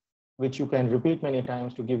you can repeat many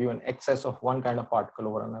times to give you an excess of one kind of particle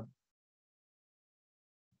over another.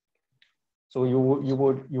 So you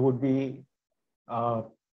would be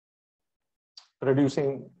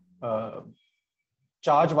producing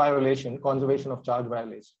charge violation, conservation of charge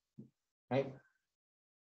violation, right?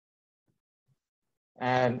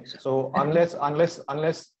 And so unless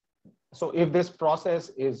so if this process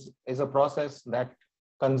is a process that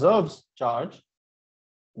conserves charge,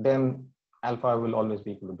 then alpha will always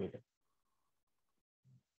be equal to beta.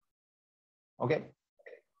 Okay.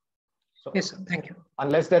 So yes, thank you.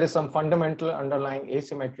 Unless there is some fundamental underlying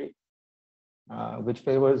asymmetry which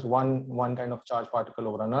favors one kind of charge particle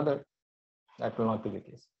over another, that will not be the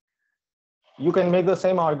case. You can make the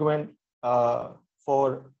same argument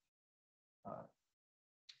for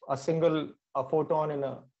a photon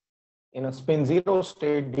in a spin 0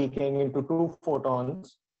 state decaying into two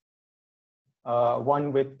photons,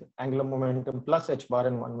 one with angular momentum plus h bar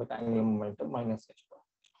and one with angular momentum minus h bar.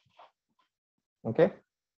 Okay.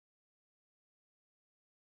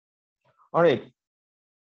 All right.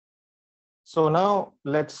 So now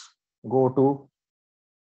let's go to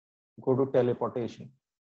teleportation,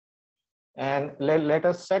 and let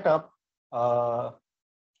us set up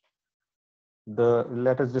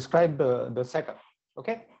let us describe the setup.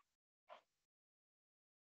 Okay.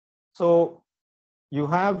 So you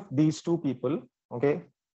have these two people. Okay.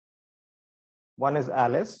 One is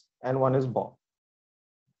Alice and one is Bob.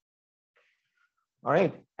 All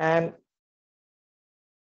right. And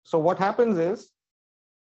So what happens is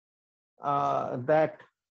that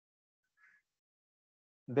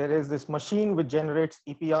there is this machine which generates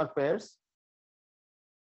EPR pairs,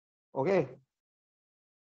 okay,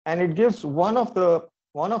 and it gives one of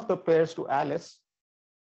the pairs to Alice.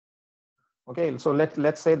 Okay, so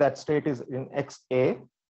let's say that state is in XA,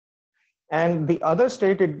 and the other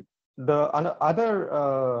state, the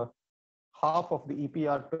other half of the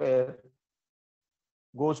EPR pair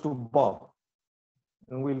goes to Bob,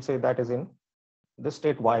 and we'll say that is in the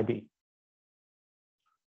state YB.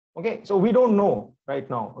 Okay, so we don't know right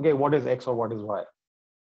now, okay, what is X or what is Y.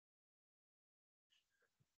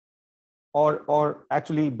 Or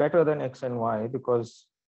actually better than X and Y, because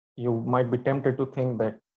you might be tempted to think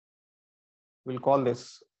that we'll call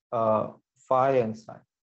this phi and psi.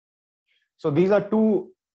 So these are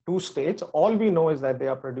two states. All we know is that they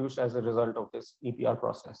are produced as a result of this EPR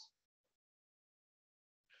process.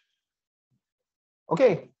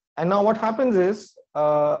 Okay, and now what happens is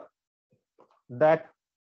that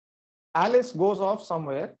Alice goes off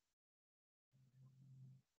somewhere.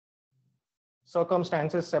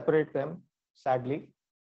 Circumstances separate them, sadly.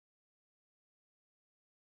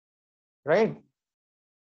 Right?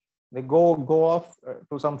 They go off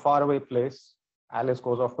to some faraway place. Alice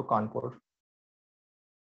goes off to Kanpur.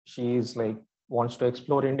 She's like wants to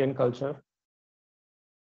explore Indian culture.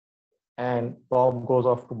 And Bob goes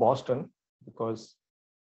off to Boston because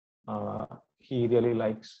he really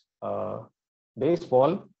likes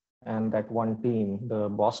baseball and that one team, the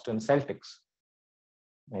Boston Celtics.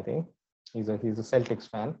 I think he's a Celtics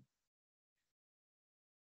fan.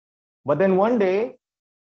 But then one day,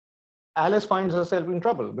 Alice finds herself in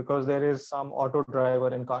trouble because there is some auto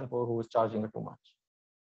driver in Kanpur who is charging her too much.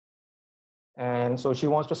 And so she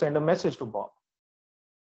wants to send a message to Bob.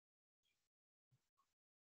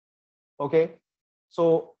 Okay,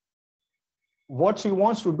 so what she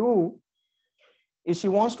wants to do is she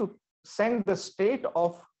wants to send the state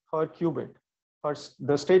of her qubit.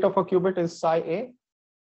 The state of her qubit is psi A.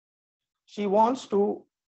 She wants to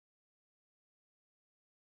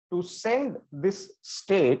send this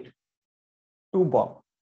state to Bob.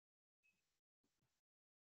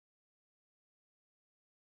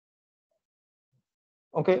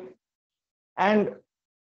 Okay, and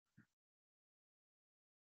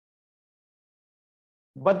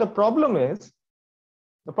but the problem is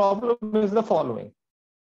the following.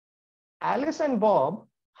 Alice and Bob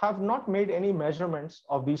have not made any measurements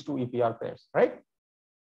of these two EPR pairs, right?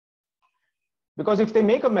 Because if they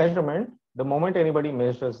make a measurement, the moment anybody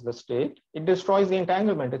measures the state, it destroys the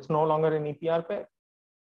entanglement. It's no longer an EPR pair.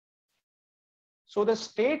 So the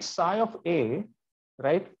state psi of A,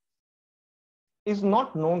 right, is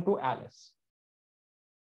not known to Alice.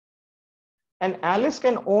 And Alice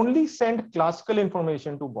can only send classical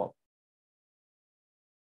information to Bob.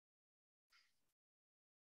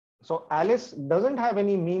 So Alice doesn't have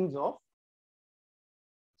any means of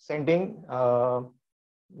sending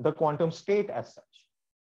the quantum state as such.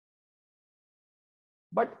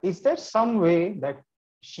 But is there some way that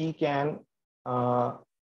she can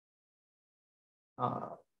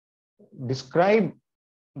describe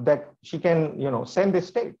that she can, send this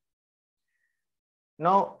state?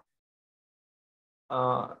 Now,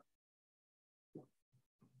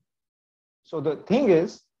 so the thing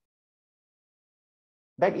is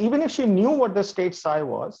that even if she knew what the state psi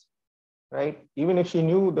was, right? Even if she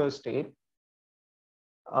knew the state,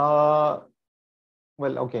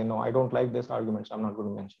 well, okay, no, I don't like this argument, so I'm not going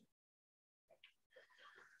to mention.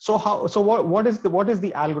 So what is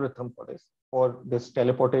the algorithm for this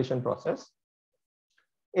teleportation process?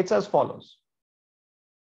 It's as follows.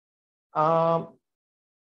 My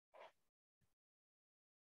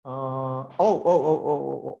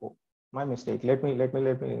mistake. Let me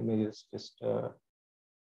just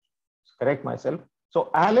correct myself. So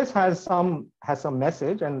Alice has some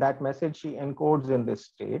message, and that message she encodes in this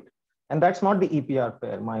state, and that's not the EPR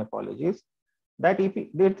pair. My apologies. That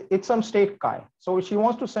it's some state chi. So she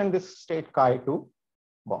wants to send this state chi to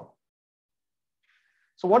Bob.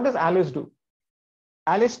 So what does Alice do?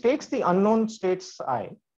 Alice takes the unknown state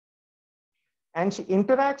psi and she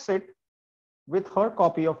interacts it with her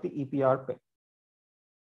copy of the EPR pair.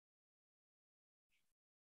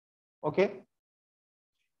 Okay.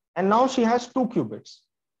 And now she has two qubits.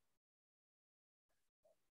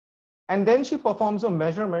 And then she performs a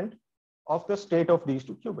measurement of the state of these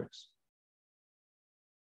two qubits.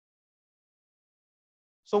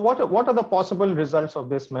 So what are the possible results of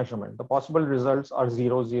this measurement? The possible results are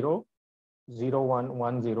 0, 0, 0, 1,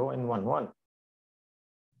 1, 0, and 1, 1.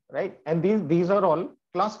 Right? And these are all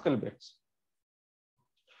classical bits.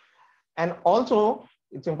 And also,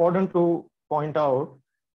 it's important to point out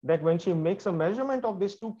that when she makes a measurement of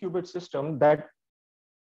this 2-qubit system, that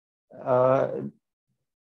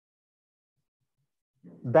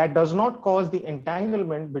that does not cause the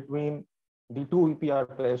entanglement between the two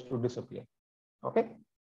EPR pairs to disappear. Okay.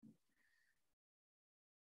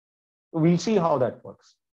 We'll see how that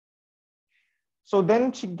works. So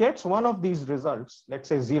then she gets one of these results, let's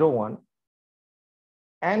say 0, 1,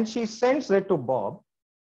 and she sends it to Bob,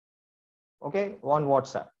 okay, on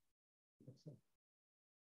WhatsApp.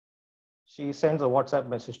 She sends a WhatsApp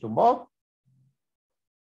message to Bob.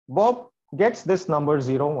 Bob gets this number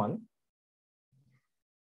 0, 1.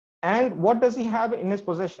 And what does he have in his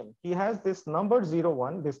possession? He has this number 0,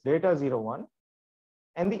 1, this data 0, 1,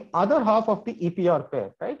 and the other half of the EPR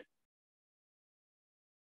pair, right?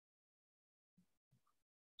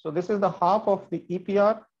 So this is the half of the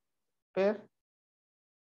EPR pair,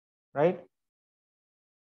 right?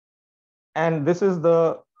 And this is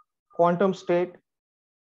the quantum state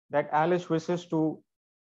that Alice wishes to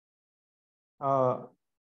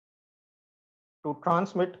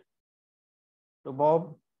transmit to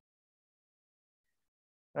Bob,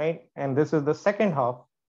 right? And this is the second half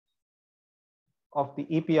of the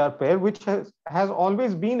EPR pair, which has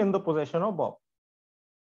always been in the possession of Bob.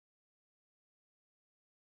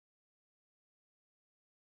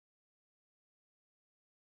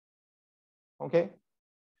 Okay.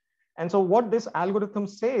 And so what this algorithm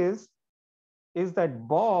says is that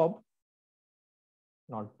Bob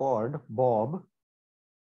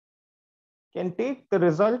can take the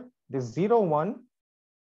result, this 0, 1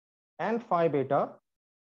 and phi beta,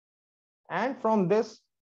 and from this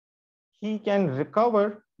he can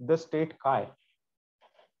recover the state chi.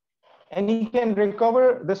 And he can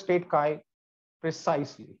recover the state chi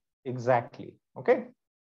precisely, exactly. Okay.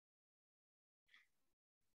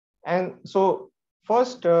 And so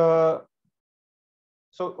first, so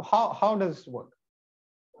how does this work?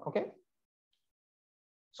 Okay.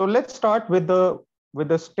 So let's start with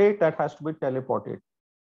the state that has to be teleported.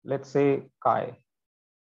 Let's say chi.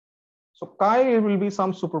 So chi will be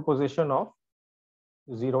some superposition of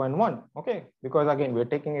 0 and 1. Okay, because again we're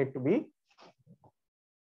taking it to be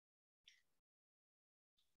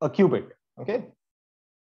a qubit. Okay.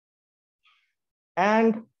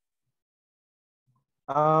 And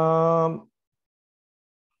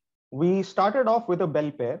we started off with a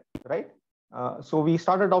bell pair, right? So we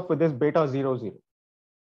started off with this beta 0, 0.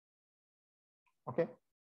 Okay.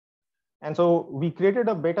 And so we created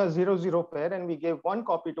a beta 0, 0 pair, and we gave one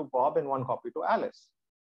copy to Bob and one copy to Alice.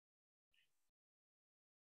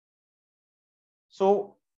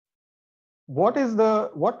 So what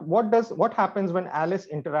happens when Alice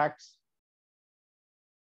interacts?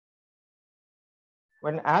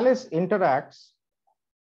 When Alice interacts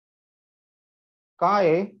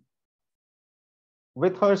chi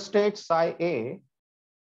with her state psi A,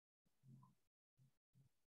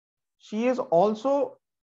 she is also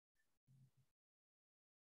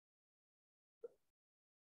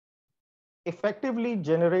effectively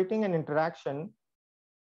generating an interaction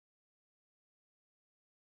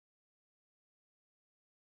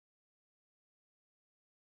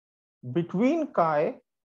between chi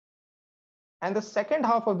and the second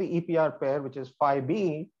half of the EPR pair, which is phi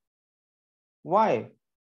B. Why?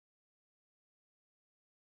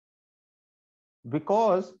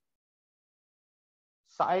 Because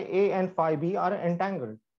psi A and phi B are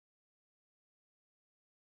entangled,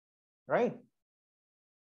 right?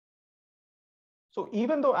 So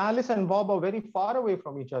even though Alice and Bob are very far away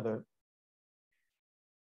from each other,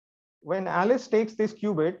 when Alice takes this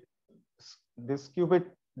qubit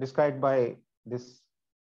described by this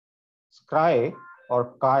scry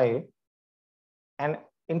or chi, and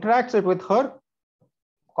interacts it with her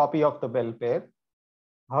copy of the bell pair,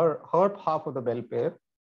 her half of the bell pair,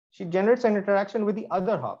 she generates an interaction with the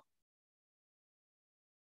other half.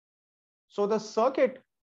 So the circuit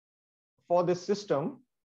for this system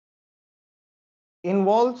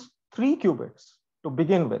involves 3 qubits to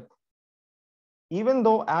begin with, even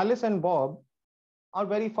though Alice and Bob are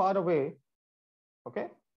very far away, okay,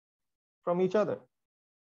 from each other.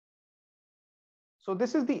 So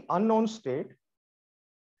this is the unknown state,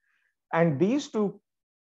 and these two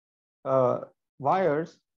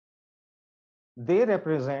wires, they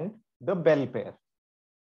represent the bell pair.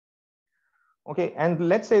 Okay, and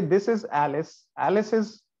let's say this is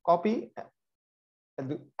Alice's copy,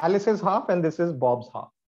 Alice's half, and this is Bob's half.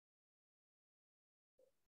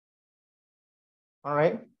 All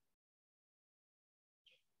right.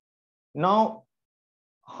 Now,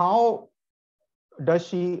 how does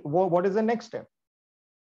she, what is the next step?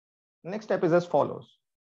 Next step is as follows.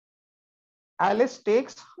 Alice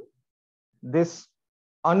takes this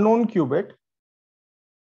unknown qubit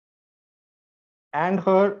and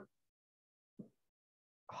her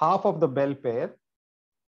half of the bell pair,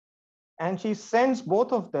 and she sends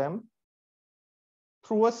both of them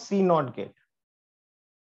through a C0 gate.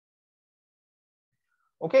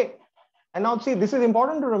 Okay, and now see, this is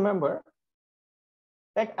important to remember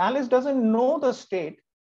that Alice doesn't know the state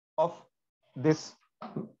of this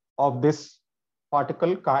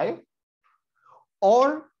particle chi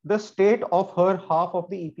or the state of her half of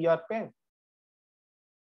the EPR pair.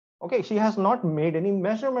 Okay, she has not made any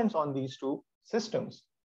measurements on these two systems,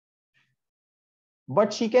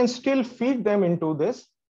 but she can still feed them into this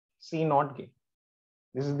C0 gate.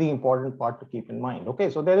 This is the important part to keep in mind.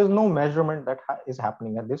 Okay, so there is no measurement that is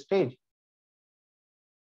happening at this stage.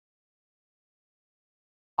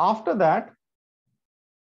 After that,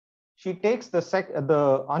 she takes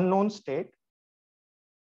the unknown state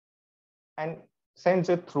and sends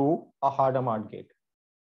it through a Hadamard gate.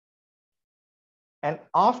 And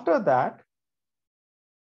after that,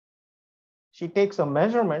 she takes a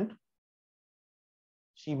measurement.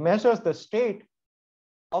 She measures the state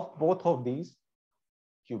of both of these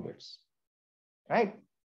qubits, right?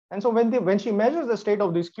 And so when she measures the state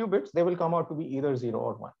of these qubits, they will come out to be either 0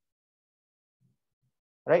 or 1,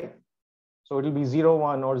 right? So it will be 0,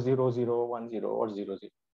 1 or 0, 0, 1, 0 or 0,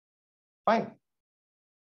 0. Fine.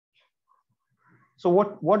 So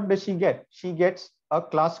what does she get? She gets a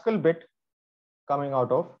classical bit coming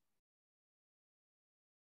out of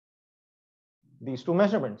these two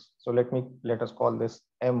measurements. So let us call this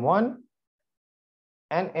M1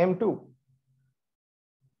 and M2.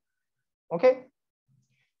 Okay.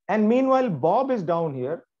 And meanwhile, Bob is down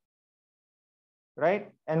here,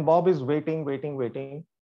 right? And Bob is waiting.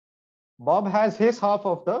 Bob has his half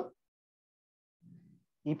of the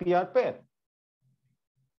EPR pair.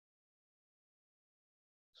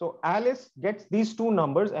 So Alice gets these two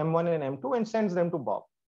numbers, M1 and M2, and sends them to Bob.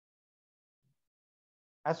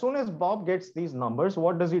 As soon as Bob gets these numbers,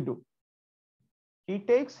 what does he do? He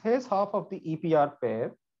takes his half of the EPR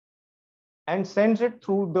pair and sends it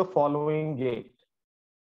through the following gate.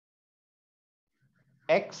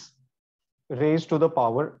 X raised to the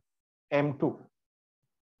power M2.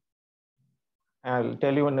 I'll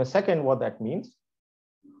tell you in a second what that means.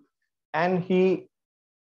 And he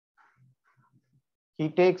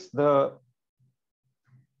takes the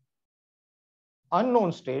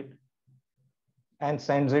unknown state and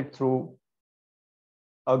sends it through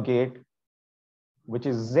a gate which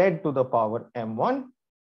is Z to the power M1.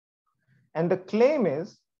 And the claim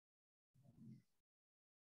is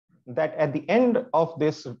that at the end of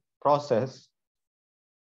this process,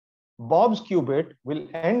 Bob's qubit will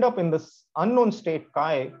end up in this unknown state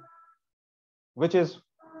chi, which is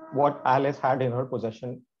what Alice had in her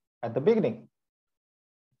possession at the beginning.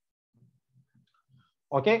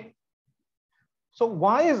 Okay. So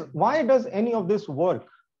why does any of this work?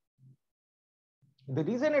 The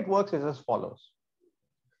reason it works is as follows.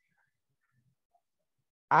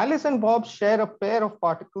 Alice and Bob share a pair of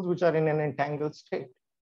particles which are in an entangled state.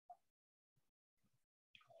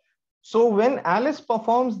 So when Alice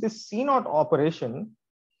performs this C0 operation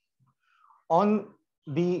on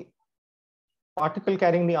the particle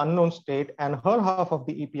carrying the unknown state and her half of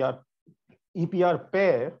the EPR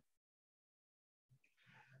pair,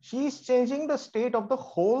 she is changing the state of the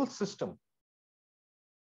whole system.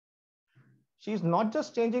 She is not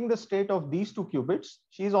just changing the state of these two qubits,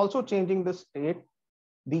 she is also changing the state,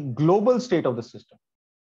 the global state of the system,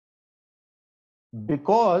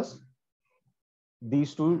 because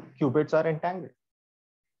these two qubits are entangled.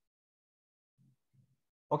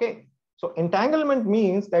 Okay, so entanglement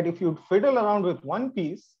means that if you fiddle around with one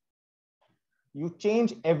piece, you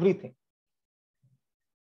change everything.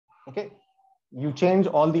 Okay, you change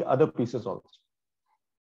all the other pieces also.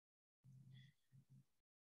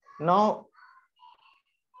 Now,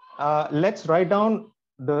 let's write down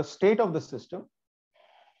the state of the system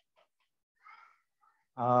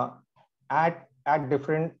at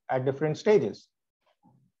different stages.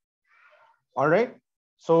 All right.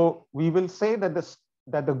 So we will say that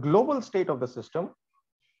the global state of the system,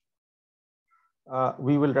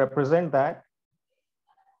 we will represent that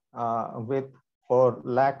for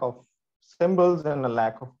lack of symbols and a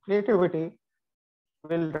lack of creativity,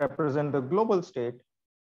 will represent the global state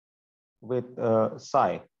with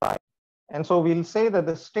psi. And so we'll say that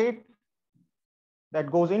the state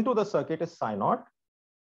that goes into the circuit is psi naught.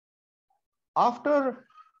 After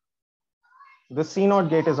the C0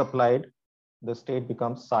 gate is applied, the state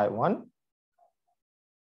becomes psi 1.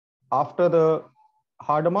 After the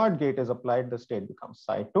Hadamard gate is applied, the state becomes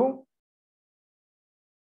psi 2.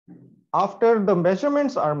 After the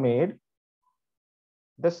measurements are made,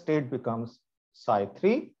 the state becomes psi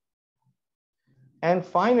 3. And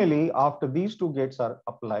finally, after these two gates are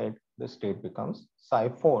applied, the state becomes psi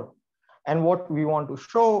 4. And what we want to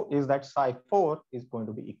show is that psi 4 is going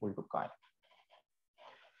to be equal to chi.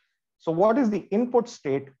 So what is the input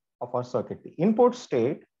state of our circuit? The input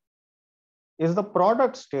state is the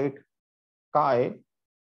product state chi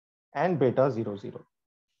and beta 0, 0.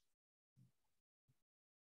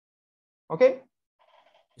 Okay?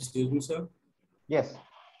 Excuse me, sir. Yes.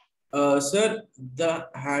 Sir, the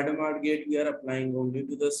Hadamard gate we are applying only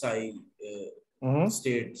to the psi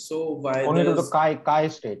state. So why Only to the there's chi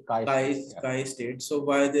state. chi state? So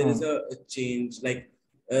why there is a change? Like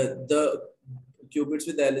the qubits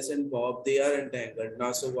with Alice and Bob, they are entangled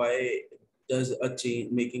now. So why does a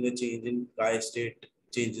change making a change in chi state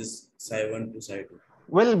changes psi 1 to psi 2?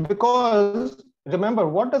 Well, because remember,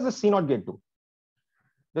 what does the C naught gate do?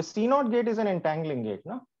 The C naught gate is an entangling gate,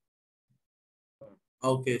 no?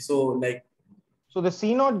 Okay, so like So the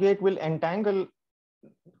C naught gate will entangle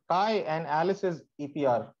chi and Alice's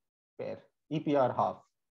EPR pair, EPR half.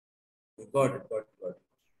 got it.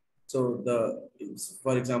 So the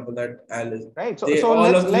for example that Alice, Right. So, they so all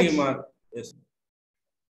let's of three are yes,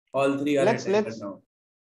 all three are entangled now.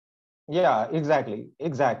 Yeah, exactly.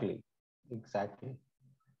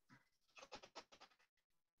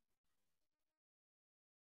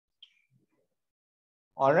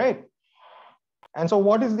 All right. And so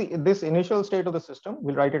what is this initial state of the system?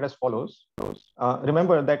 We'll write it as follows.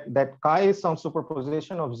 Remember that chi is some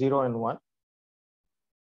superposition of 0 and 1.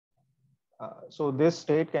 So this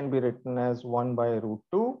state can be written as 1 by root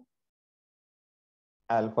 2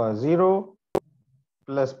 alpha 0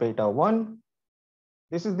 plus beta 1.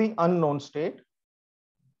 This is the unknown state.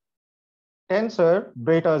 Tensor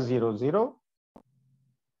beta 0, 0.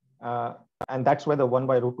 And that's where the 1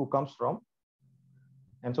 by root 2 comes from.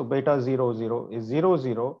 And so beta 0, 0 is 0,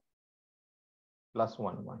 0 plus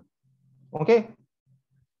 1, 1. Okay.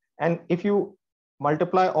 And if you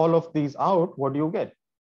multiply all of these out, what do you get?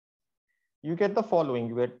 You get the following.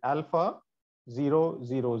 You get alpha 0,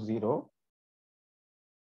 0, 0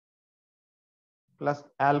 plus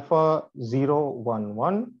alpha 0, 1,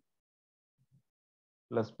 1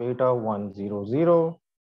 plus beta 1, 0, 0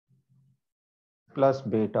 plus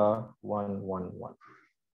beta 1, 1, 1.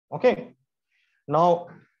 Okay. Now,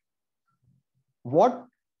 what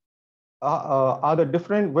are the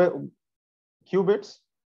different qubits?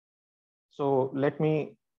 So let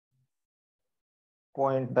me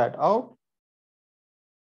point that out.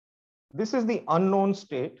 This is the unknown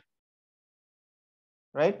state,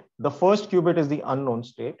 right? The first qubit is the unknown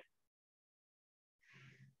state.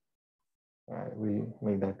 We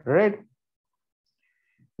make that red.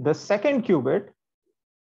 The second qubit,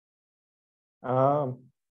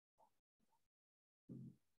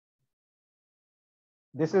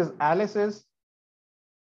 this is Alice's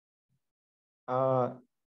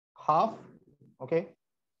half. Okay.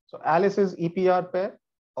 So Alice's EPR pair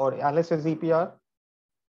or Alice's EPR.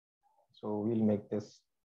 So we'll make this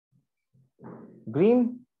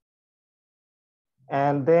green.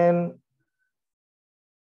 And then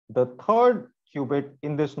the third qubit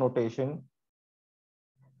in this notation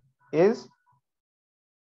is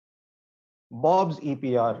Bob's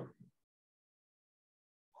EPR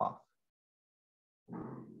half.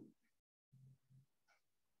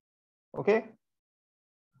 Okay.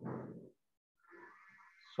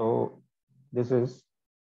 So this is,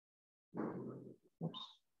 oops.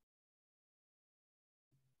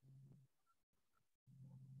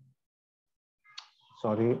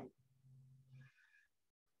 Sorry.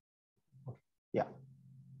 Yeah.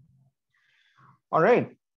 All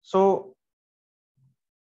right. So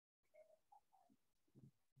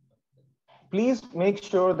please make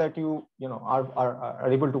sure that you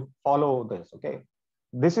are able to follow this. Okay.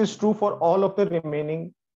 This is true for all of the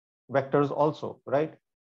remaining vectors also, right?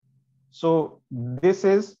 So this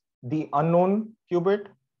is the unknown qubit.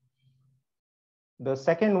 The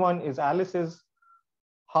second one is Alice's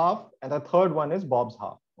half, and the third one is Bob's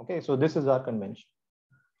half. Okay, so this is our convention.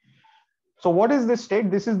 So what is this state?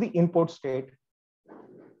 This is the input state.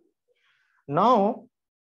 Now,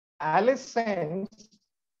 Alice sends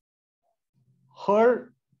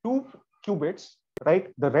her two qubits,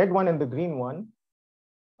 right? The red one and the green one,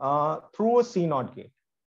 through a C naught gate.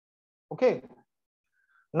 Okay.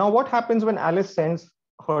 Now, what happens when Alice sends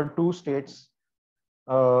her two states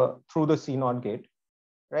through the C naught gate,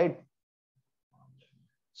 right?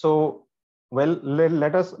 So, well,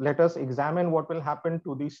 let us examine what will happen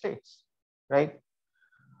to these states, right?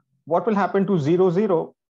 What will happen to 0,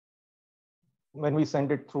 0 when we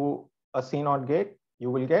send it through a C naught gate? You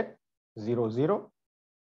will get 0, 0,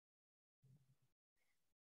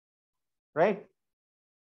 right?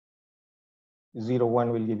 0,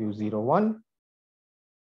 1 will give you 0, 1.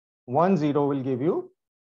 1, 0 will give you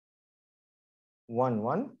 1,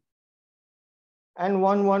 1. And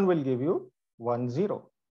 1, 1 will give you 1, 0.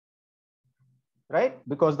 Right?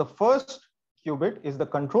 Because the first qubit is the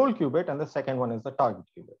control qubit and the second one is the target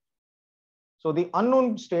qubit. So the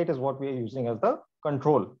unknown state is what we are using as the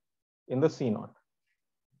control in the C0.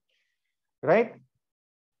 Right?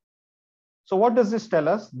 So what does this tell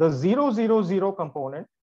us? The 0, 0, 0 component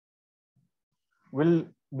will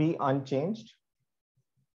be unchanged.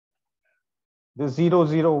 The 0,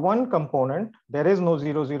 0, 1 component, there is no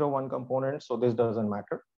 0, 0, 1 component, so this doesn't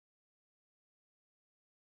matter.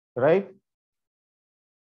 Right?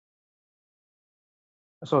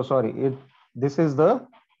 So sorry, this is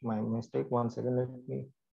my mistake. 1 second, let me.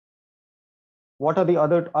 What are the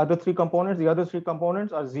other three components? The other three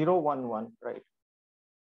components are 0, 1, 1, right?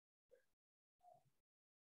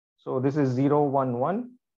 So this is 0, 1,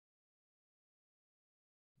 1.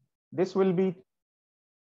 This will be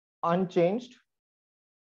unchanged.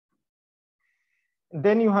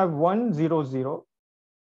 Then you have 1, 0, 0.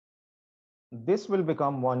 This will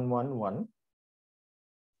become 1, 1, 1.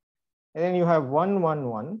 And then you have 1, 1,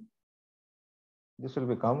 1. This will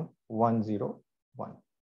become 1, 0, 1.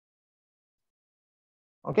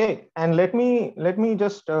 Okay, and let me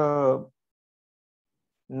just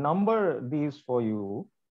number these for you.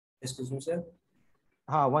 Excuse me, sir.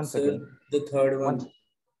 One second. The third one.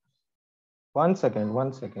 One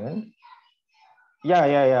second.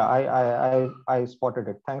 Yeah. I spotted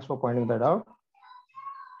it. Thanks for pointing that out.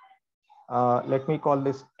 Let me call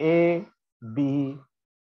this A, B,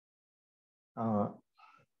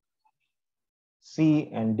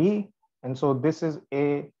 C, and D. And so this is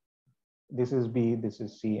A, this is B, this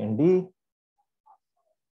is C and D.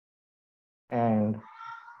 And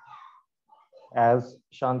as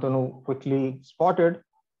Shantanu quickly spotted,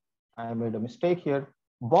 I made a mistake here.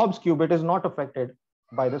 Bob's qubit is not affected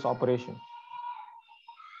by this operation.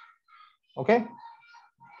 Okay.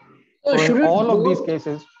 So in all of these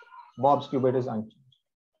cases, Bob's qubit is unchanged.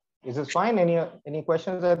 Is this fine? Any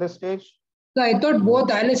questions at this stage? So I thought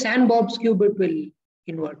both Alice and Bob's qubit will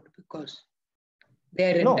invert because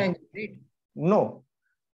they are entangled, right? No.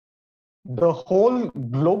 The whole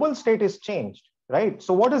global state is changed, right?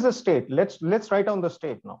 So what is the state? Let's write down the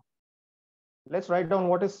state now. Let's write down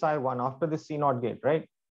what is psi1 after the C0 gate, right?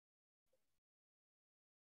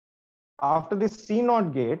 After this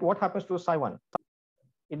C0 gate, what happens to psi1?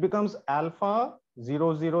 It becomes alpha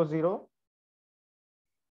 0, 0, 0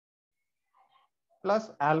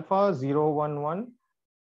 plus alpha 0, 1, 1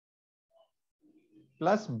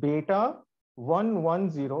 plus beta 1, 1,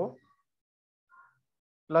 0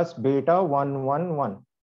 plus beta 1, 1, 1.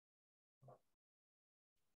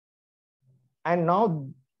 And now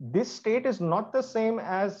this state is not the same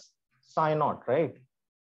as psi0, right?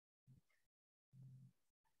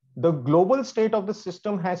 The global state of the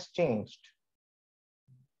system has changed.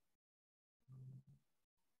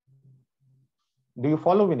 Do you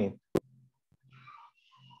follow, Vineet?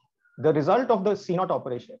 The result of the C0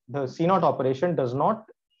 operation does not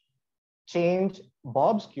change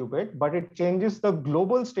Bob's qubit, but it changes the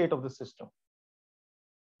global state of the system.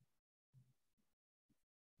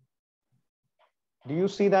 Do you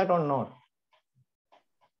see that or not?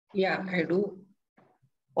 Yeah, I do.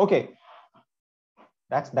 Okay.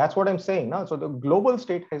 That's what I'm saying now. So the global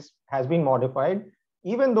state has been modified,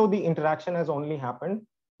 even though the interaction has only happened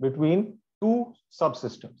between two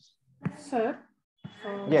subsystems. Sir,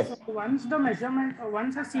 yes. So once the measurement,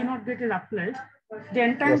 once a C0 gate is applied, the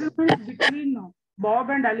entanglement between Bob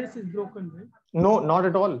and Alice is broken, right? No, not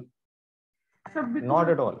at all. Sir, not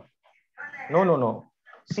at all. No.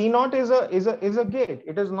 C0 is a gate.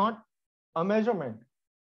 It is not a measurement.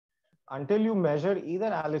 Until you measure either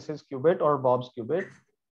Alice's qubit or Bob's qubit,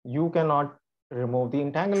 you cannot remove the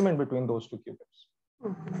entanglement between those two qubits.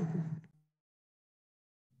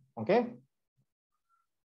 Okay.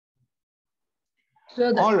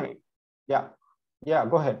 So all right. Yeah.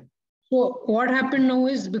 Go ahead. So what happened now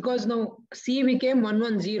is, because now C became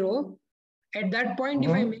 110. At that point,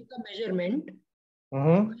 if I make a measurement,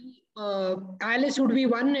 Alice would be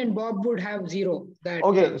 1 and Bob would have 0. That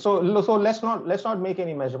okay. So let's not make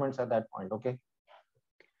any measurements at that point. Okay.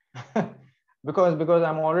 because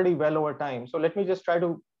I'm already well over time. So let me just try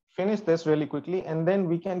to finish this really quickly, and then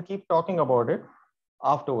we can keep talking about it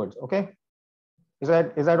afterwards. Okay. Is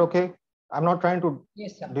that okay? I'm not trying to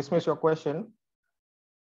dismiss your question,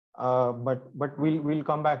 but we'll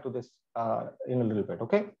come back to this in a little bit.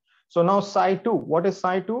 Okay. So now psi2. What is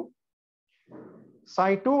psi2?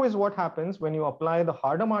 Psi2 is what happens when you apply the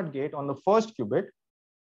Hadamard gate on the first qubit.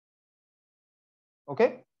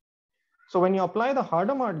 Okay. So when you apply the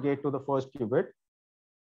Hadamard gate to the first qubit,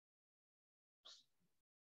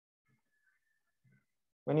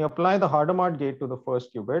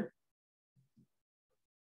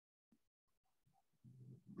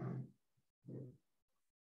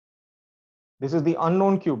 this is the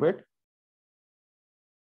unknown qubit.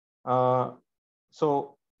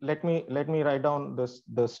 So let me write down this.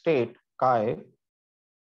 The state chi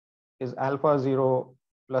is alpha 0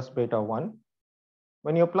 plus beta 1.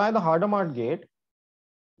 When you apply the Hadamard gate,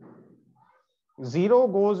 0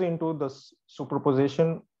 goes into the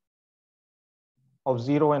superposition of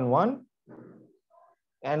 0 and 1,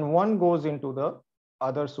 and 1 goes into the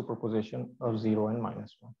other superposition of 0 and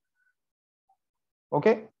minus 1.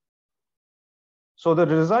 Okay. So the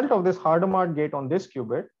result of this Hadamard gate on this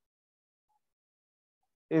qubit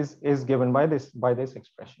is given by this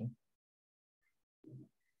expression.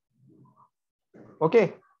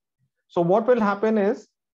 Okay. So what will happen is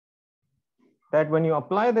that when you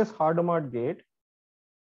apply this Hadamard gate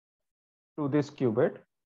to this qubit,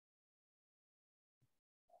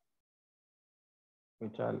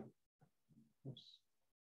 which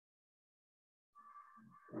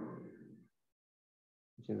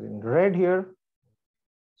is in red here.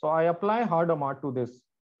 So I apply Hadamard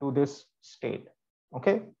to this state.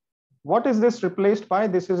 Okay. What is this replaced by?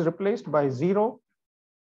 This is replaced by 0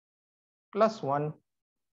 plus 1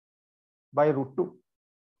 by root 2.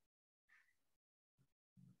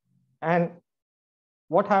 And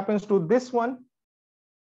what happens to this one?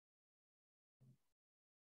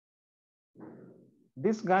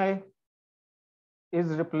 This guy is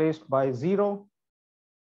replaced by 0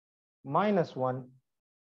 minus 1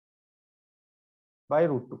 by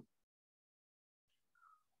root 2.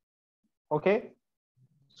 Okay.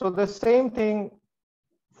 So the same thing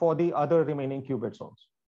for the other remaining qubits also.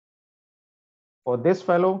 For this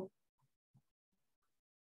fellow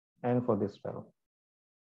and for this fellow.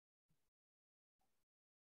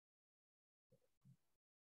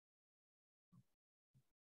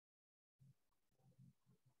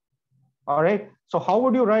 All right. So how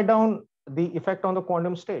would you write down the effect on the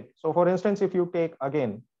quantum state? So for instance, if you take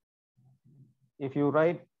again, if you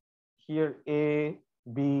write here A,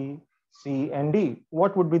 B, C, and D,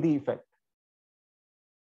 what would be the effect?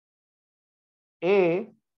 A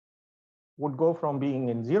would go from being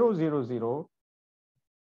in 0, 0, 0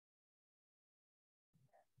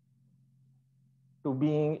 to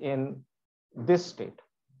being in this state,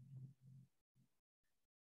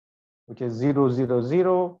 which is 0, 0,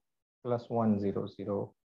 0 plus 1, 0,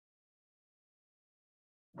 0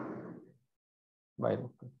 by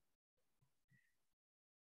root 2.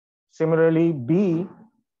 Similarly, B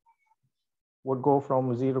would go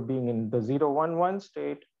from 0 being in the 0, 1, 1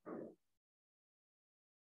 state.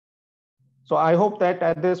 So I hope that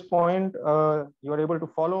at this point you are able to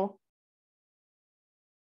follow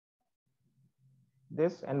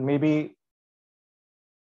this, and maybe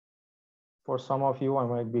for some of you I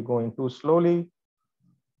might be going too slowly.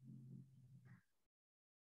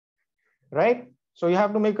 Right? So you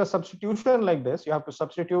have to make a substitution like this. You have to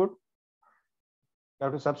substitute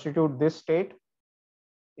this state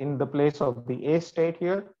in the place of the A state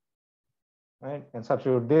here, right? And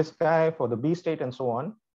substitute this guy for the B state and so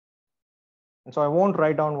on. And so I won't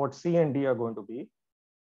write down what C and D are going to be.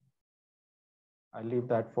 I'll leave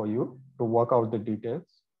that for you to work out the details.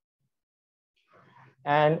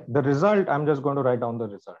 And the result, I'm just going to write down the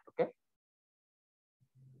result, okay?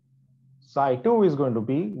 Psi 2 is going to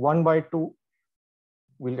be 1 by 2.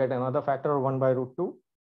 We'll get another factor of 1 by root 2.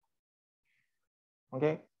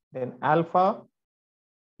 Okay, then alpha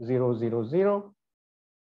 0, 0, 0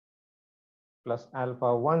 plus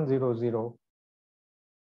alpha 1, 0, 0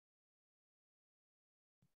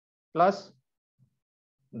 plus,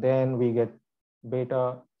 then we get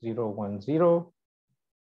beta 0, 1, 0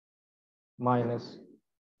 minus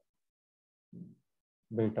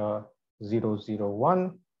beta 0, 0,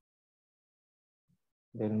 1,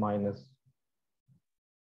 then minus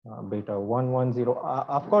beta 1, 1, 0.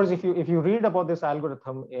 Of course, if you read about this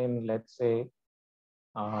algorithm in, let's say,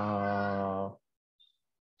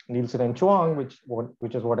 Nielsen and Chuang, which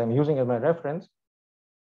is what I'm using as my reference,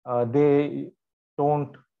 they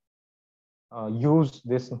don't use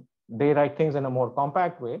this. They write things in a more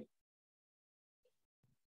compact way.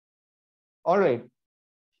 All right.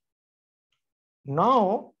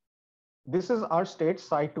 Now, this is our state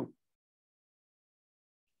psi 2.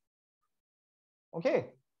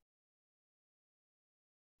 Okay.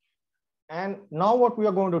 And now what we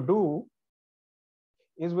are going to do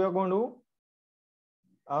is we are going to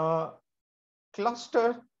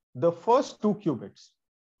cluster the first two qubits,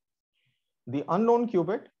 the unknown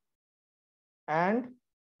qubit and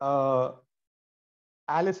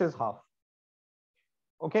Alice's half.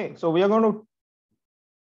 Okay, so we are going to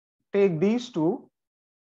take these two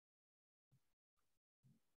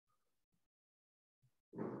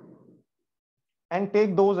and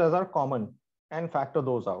take those as our common and factor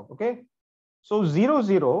those out. Okay, so 0,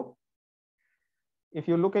 0. If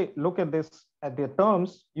you look at this at their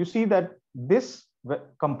terms, you see that this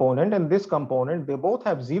component and this component, they both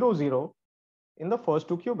have 0, 0 in the first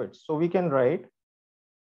two qubits. So we can write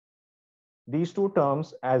these two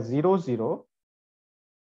terms as 0, 0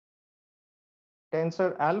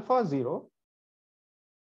 tensor alpha 0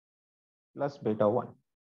 plus beta 1.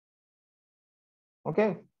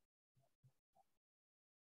 Okay.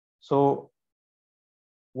 So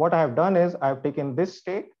what I have done is I've taken this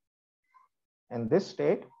state and this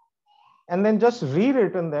state and then just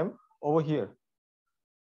rewritten them over here.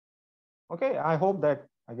 Okay, I hope that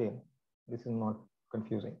again, this is not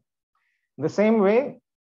confusing. The same way,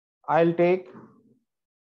 I'll take,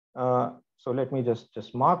 so let me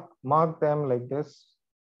just mark them like this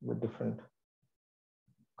with different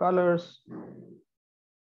colors.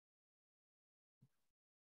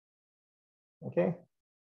 Okay.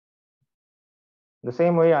 The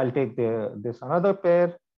same way, I'll take this another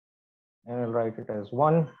pair and I'll write it as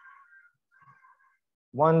 1,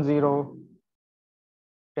 1, 0,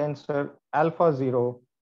 tensor alpha 0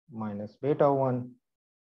 minus beta 1.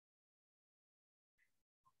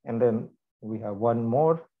 And then we have one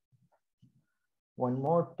more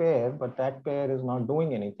pair, but that pair is not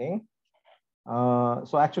doing anything.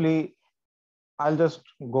 So actually, I'll just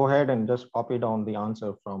go ahead and just copy down the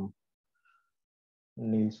answer from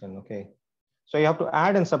Nielsen. Okay. So you have to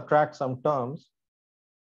add and subtract some terms.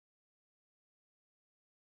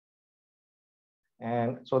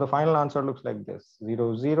 And so the final answer looks like this: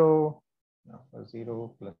 0, 0,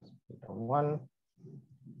 0 plus beta 1.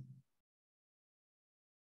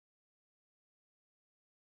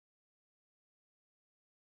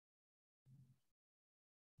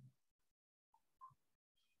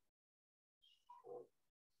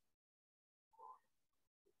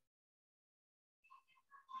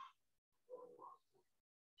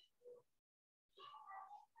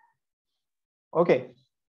 Okay.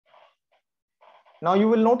 Now you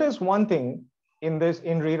will notice one thing in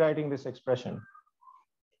rewriting this expression.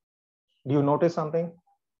 Do you notice something?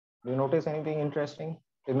 Do you notice anything interesting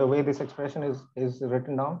in the way this expression is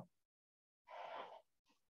written down?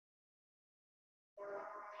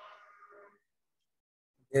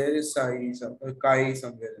 There is chi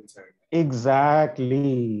somewhere inside.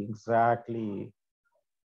 Exactly, exactly.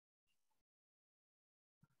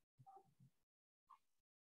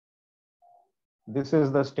 This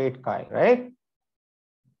is the state chi, right?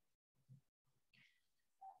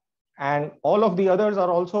 And all of the others are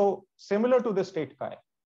also similar to the state chi.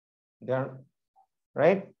 They are,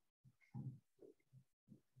 right?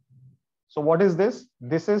 So what is this?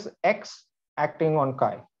 This is X acting on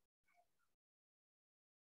chi.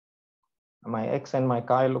 My X and my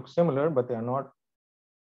chi look similar, but they are not.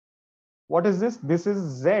 What is this? This is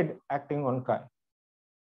Z acting on chi.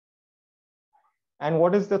 And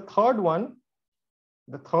what is the third one?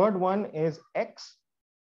 The third one is X.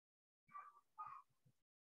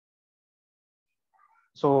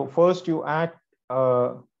 So first you add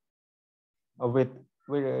with,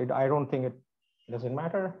 I don't think it does it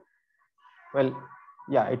matter. Well,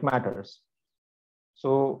 yeah, it matters.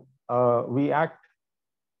 So we act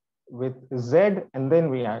with Z and then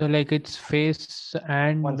we act. So like it's phase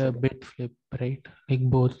and bit flip, right? Like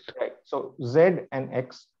both. Right. So Z and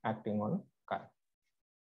X acting on chi.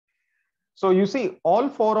 So you see all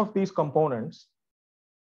four of these components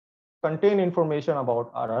contain information about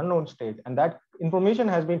our unknown state, and that information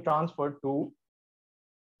has been transferred to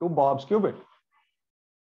Bob's qubit.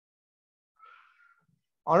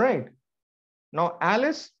 All right. Now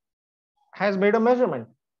Alice has made a measurement,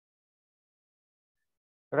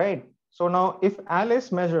 right? So now if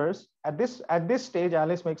Alice measures at this stage,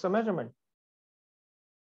 Alice makes a measurement.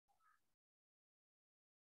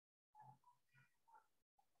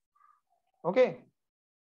 Okay.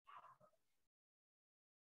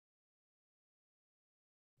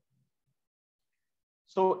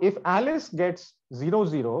 So if Alice gets 0,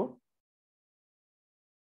 0,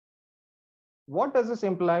 what does this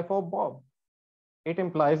imply for Bob? It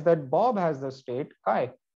implies that Bob has the state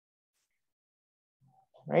chi,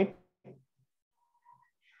 right?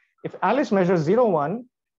 If Alice measures 0, 1,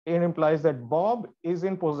 it implies that Bob is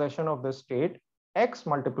in possession of the state X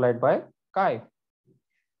multiplied by chi.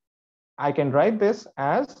 I can write this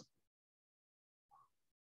as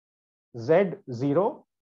Z0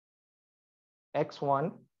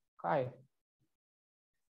 X1 chi.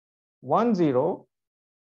 1, 0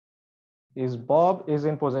 is Bob is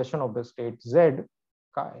in possession of the state Z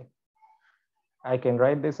chi. I can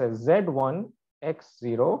write this as Z1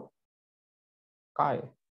 X0 chi.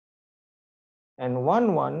 And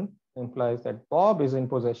 1, 1 implies that Bob is in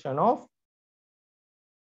possession of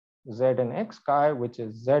Z and X chi, which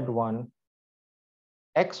is Z1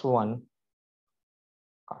 X1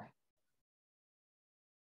 chi.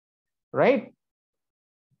 Right?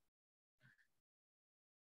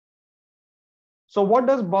 So what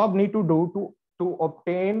does Bob need to do to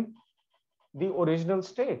obtain the original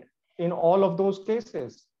state in all of those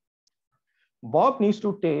cases? Bob needs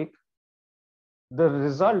to take the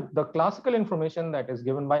result, the classical information that is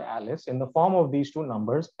given by Alice in the form of these two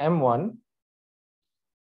numbers, M1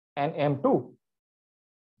 and M2.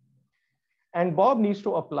 And Bob needs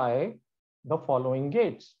to apply the following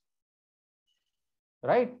gates,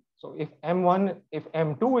 right? So if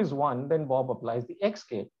M2 is 1, then Bob applies the X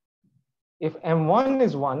gate. If M1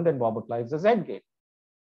 is 1, then Bob applies the Z gate.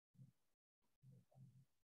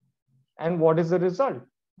 And what is the result?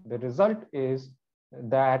 The result is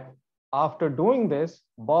that after doing this,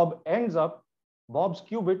 Bob's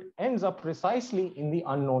qubit ends up precisely in the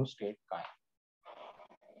unknown state chi.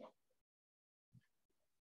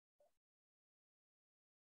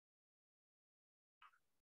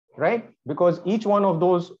 Right? Because each one of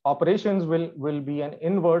those operations will be an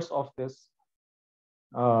inverse of this.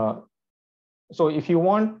 So if you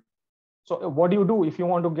want, so what do you do if you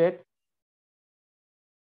want to get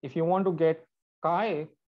chi?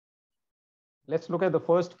 Let's look at the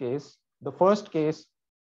first case. The first case,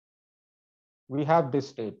 we have this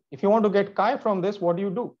state. If you want to get chi from this, what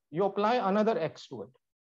do? You apply another x to it.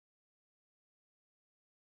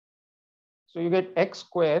 So you get x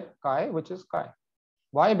squared chi, which is chi.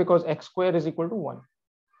 Why? Because x squared is equal to 1.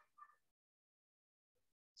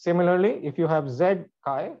 Similarly, if you have z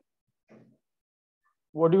chi,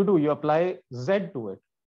 what do? You apply z to it.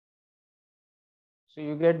 So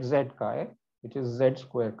you get z chi, which is z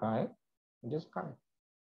square chi, which is chi.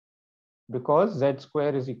 Because z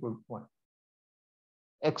square is equal to 1.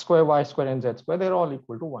 X square, y square, and z square, they're all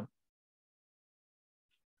equal to 1.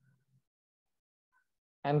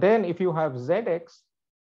 And then if you have zx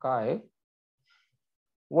chi,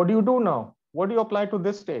 what do you do now? What do you apply to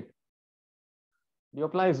this state? Do you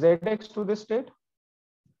apply zx to this state?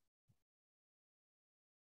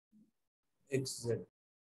 XZ.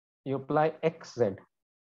 You apply xz.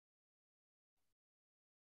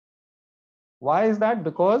 Why is that?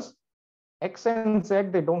 Because x and z,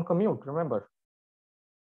 they don't commute, remember.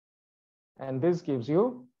 And this gives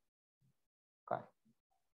you chi.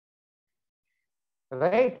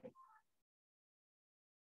 Right?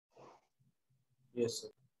 Yes, sir.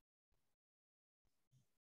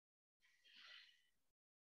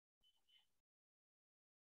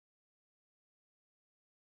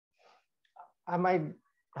 I might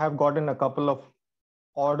have gotten a couple of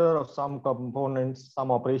order of some components, some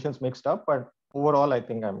operations mixed up, but overall, I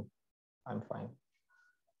think I'm fine.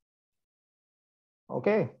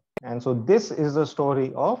 Okay, and so this is the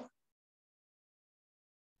story of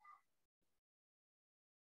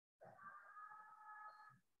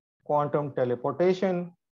quantum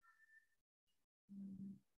teleportation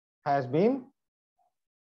has been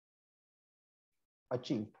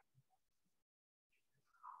achieved.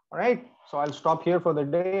 All right, so I'll stop here for the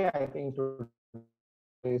day. I think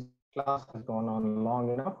today's class has gone on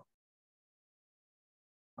long enough.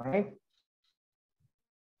 All right.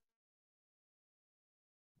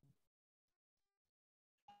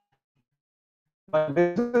 But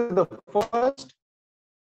this is the first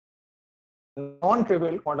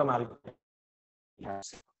non-trivial quantum algorithm.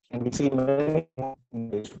 And we see many more in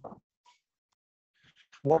days to come.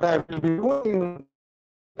 What I will be doing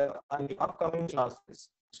in the upcoming classes,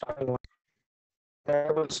 starting with,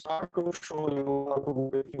 I will start to show you how to do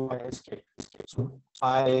the QISK. So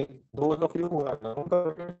those of you who have done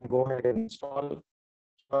it, go ahead and install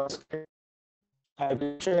QISK. I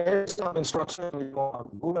will share some instructions with you on how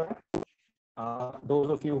to do that.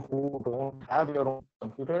 Those of you who don't have your own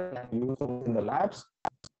computer and use them in the labs,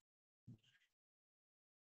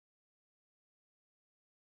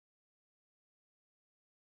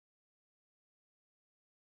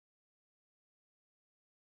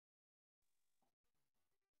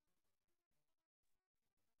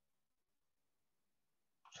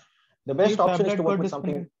 the best option is to work with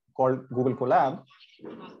something called Google Colab.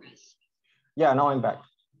 Yeah, now I'm back.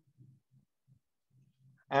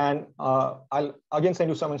 And I'll again send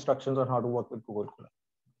you some instructions on how to work with Google Colab.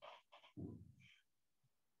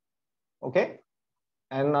 Okay.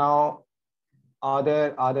 And now, are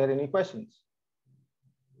there any questions?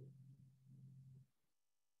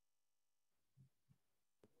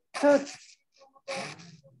 Sir,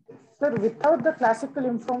 without the classical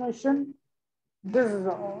information, this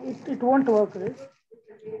it won't work, right?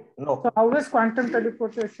 No. So how is quantum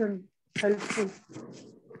teleportation helpful?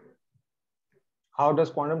 How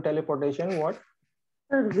does quantum teleportation what?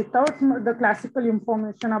 Sir, without the classical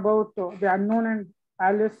information about the unknown and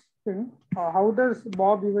Alice thing, how does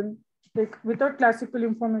Bob even take without classical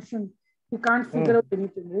information? He can't figure out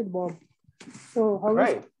anything, right, Bob? So how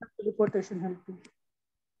is teleportation helpful?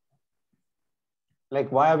 Like,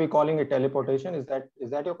 why are we calling it teleportation? Is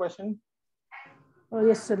that your question?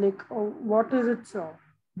 Yes, sir. Like, what is its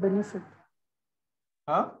benefit?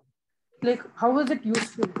 Huh? Like, how is it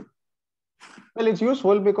useful? Well, it's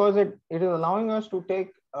useful because it is allowing us to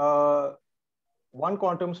take one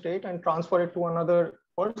quantum state and transfer it to another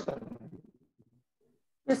person.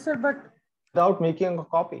 Yes, sir, but without making a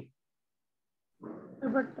copy.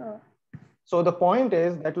 But so the point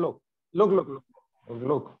is that look.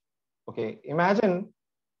 Okay, imagine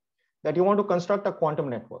that you want to construct a quantum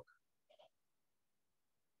network.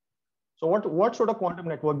 So what should a quantum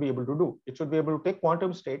network be able to do? It should be able to take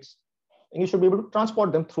quantum states and you should be able to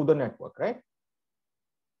transport them through the network, right?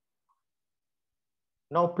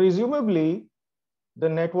 Now, presumably, the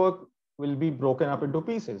network will be broken up into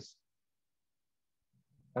pieces,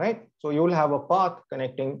 right? So you will have a path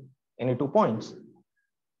connecting any 2 points.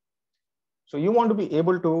 So you want to be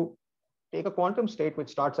able to take a quantum state which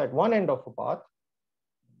starts at one end of a path,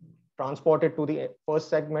 transport it to the first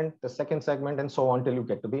segment, the second segment, and so on till you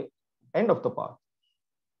get to the end of the path,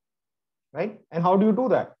 right? And how do you do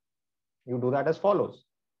that? You do that as follows.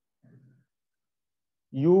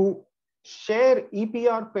 You share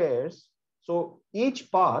EPR pairs. So each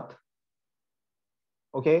path,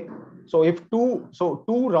 okay, so if two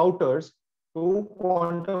routers, two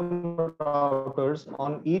quantum routers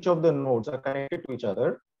on each of the nodes are connected to each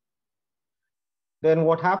other, then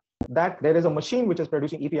what happens that there is a machine which is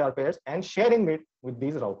producing EPR pairs and sharing it with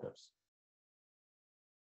these routers.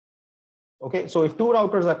 Okay, so if two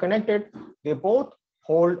routers are connected, they both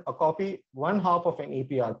hold a copy, one half of an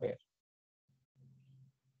EPR pair.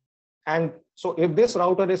 And so if this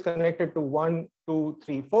router is connected to 1, 2,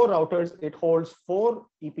 3, 4 routers, it holds 4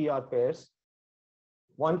 EPR pairs,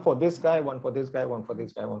 one for this guy, one for this guy, one for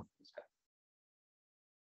this guy, one for this guy.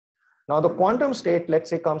 Now the quantum state,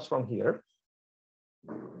 let's say, comes from here.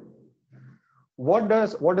 What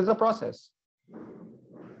is the process?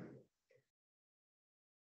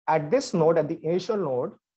 At this node, at the initial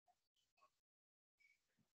node,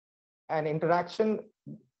 an interaction,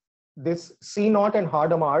 this C0 and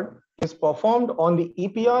Hadamard is performed on the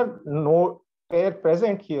EPR node pair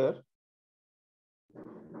present here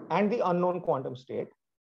and the unknown quantum state,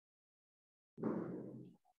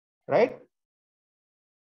 right?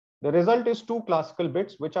 The result is 2 classical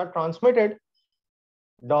bits which are transmitted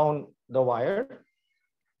down the wire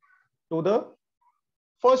to the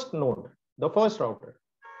first node, the first router.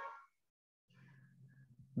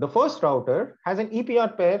 The first router has an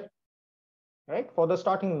EPR pair, right, for the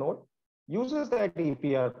starting node, uses that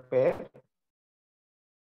EPR pair,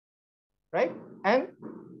 right, and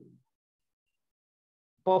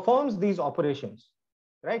performs these operations,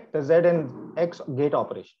 right, the Z and X gate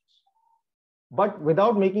operations, but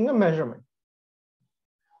without making a measurement.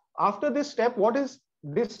 After this step, what is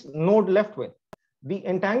this node left with? The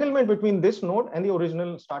entanglement between this node and the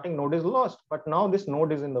original starting node is lost, but now this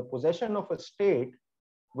node is in the possession of a state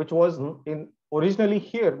which was originally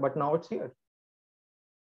here, but now it's here.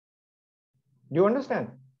 Do you understand?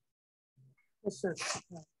 yes, sir.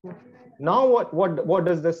 Now what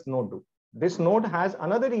does this node do? This node has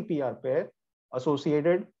another EPR pair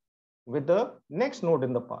associated with the next node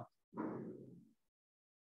in the path.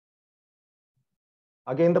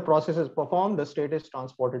 Again, the process is performed, the state is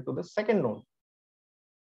transported to the second node,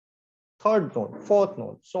 third node, fourth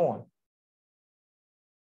node, so on.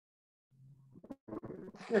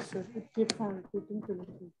 Yes, sir. It keeps on repeating till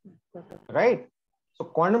right? So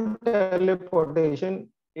quantum teleportation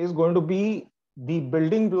is going to be the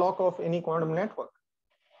building block of any quantum network.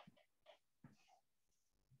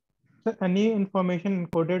 So any information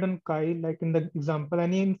encoded on chi, like in the example,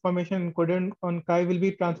 any information encoded on chi will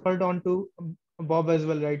be transferred onto Bob as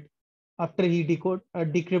well, right? After he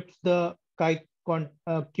decrypts the chi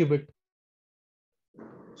qubit.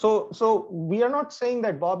 So we are not saying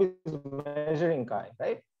that Bob is measuring chi,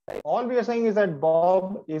 right? All we are saying is that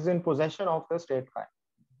Bob is in possession of the state chi.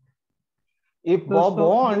 If Bob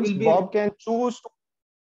wants, Bob can choose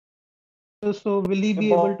to. So will he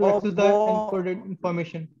be able to access the encoded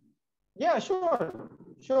information? Yeah,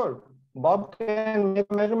 sure. Bob can make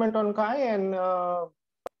a measurement on chi and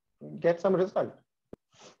get some result.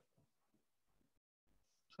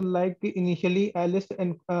 like initially Alice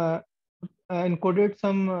encoded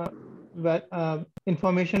some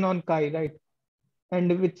information on Kai, right?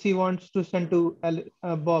 And which she wants to send to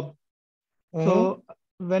Bob. So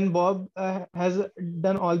when Bob has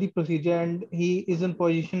done all the procedure and he is in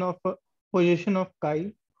position of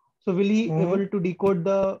Kai, so will he able to decode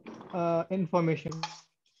the information?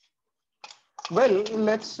 Well,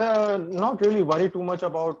 let's not really worry too much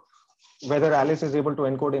about whether Alice is able to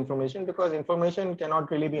encode information, because information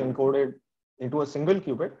cannot really be encoded into a single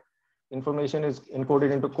qubit. Information is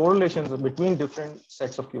encoded into correlations between different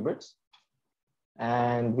sets of qubits.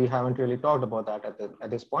 And we haven't really talked about that at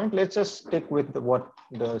this point. Let's just stick with what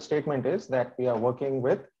the statement is, that we are working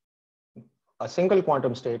with a single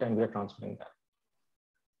quantum state and we are transferring that.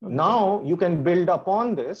 Okay. Now you can build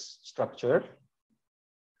upon this structure,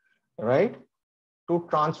 right, to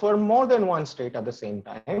transfer more than one state at the same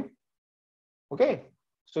time. Okay,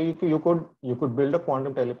 so you could build a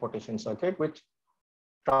quantum teleportation circuit which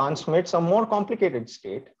transmits a more complicated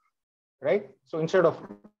state, right? So instead of,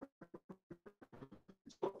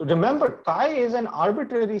 remember, Chi is an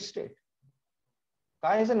arbitrary state.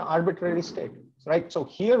 Chi is an arbitrary state, right? So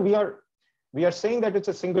here we are saying that it's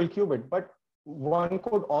a single qubit, but one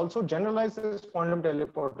could also generalize this quantum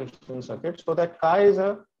teleportation circuit so that Chi is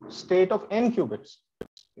a state of n qubits.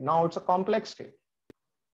 Now it's a complex state.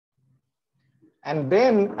 And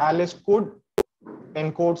then Alice could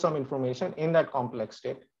encode some information in that complex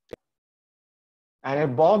state. And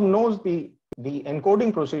if Bob knows the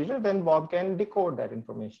encoding procedure, then Bob can decode that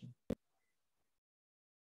information.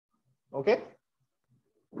 Okay?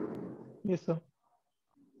 Yes, sir.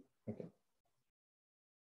 Okay.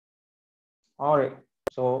 All right.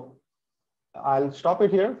 So I'll stop it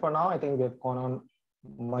here for now. I think we've gone on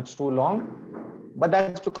much too long. But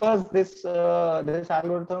that's because this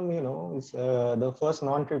algorithm, is the first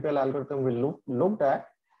non-trivial algorithm we looked at,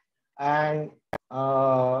 and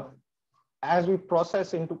as we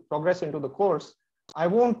progress into the course, I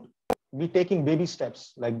won't be taking baby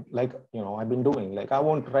steps like I've been doing. Like I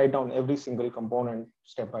won't write down every single component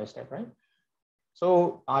step by step, right?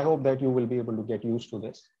 So I hope that you will be able to get used to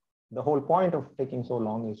this. The whole point of taking so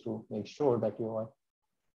long is to make sure that you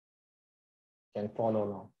can follow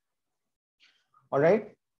along. All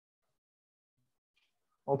right.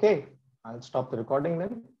 Okay, I'll stop the recording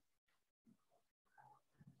then.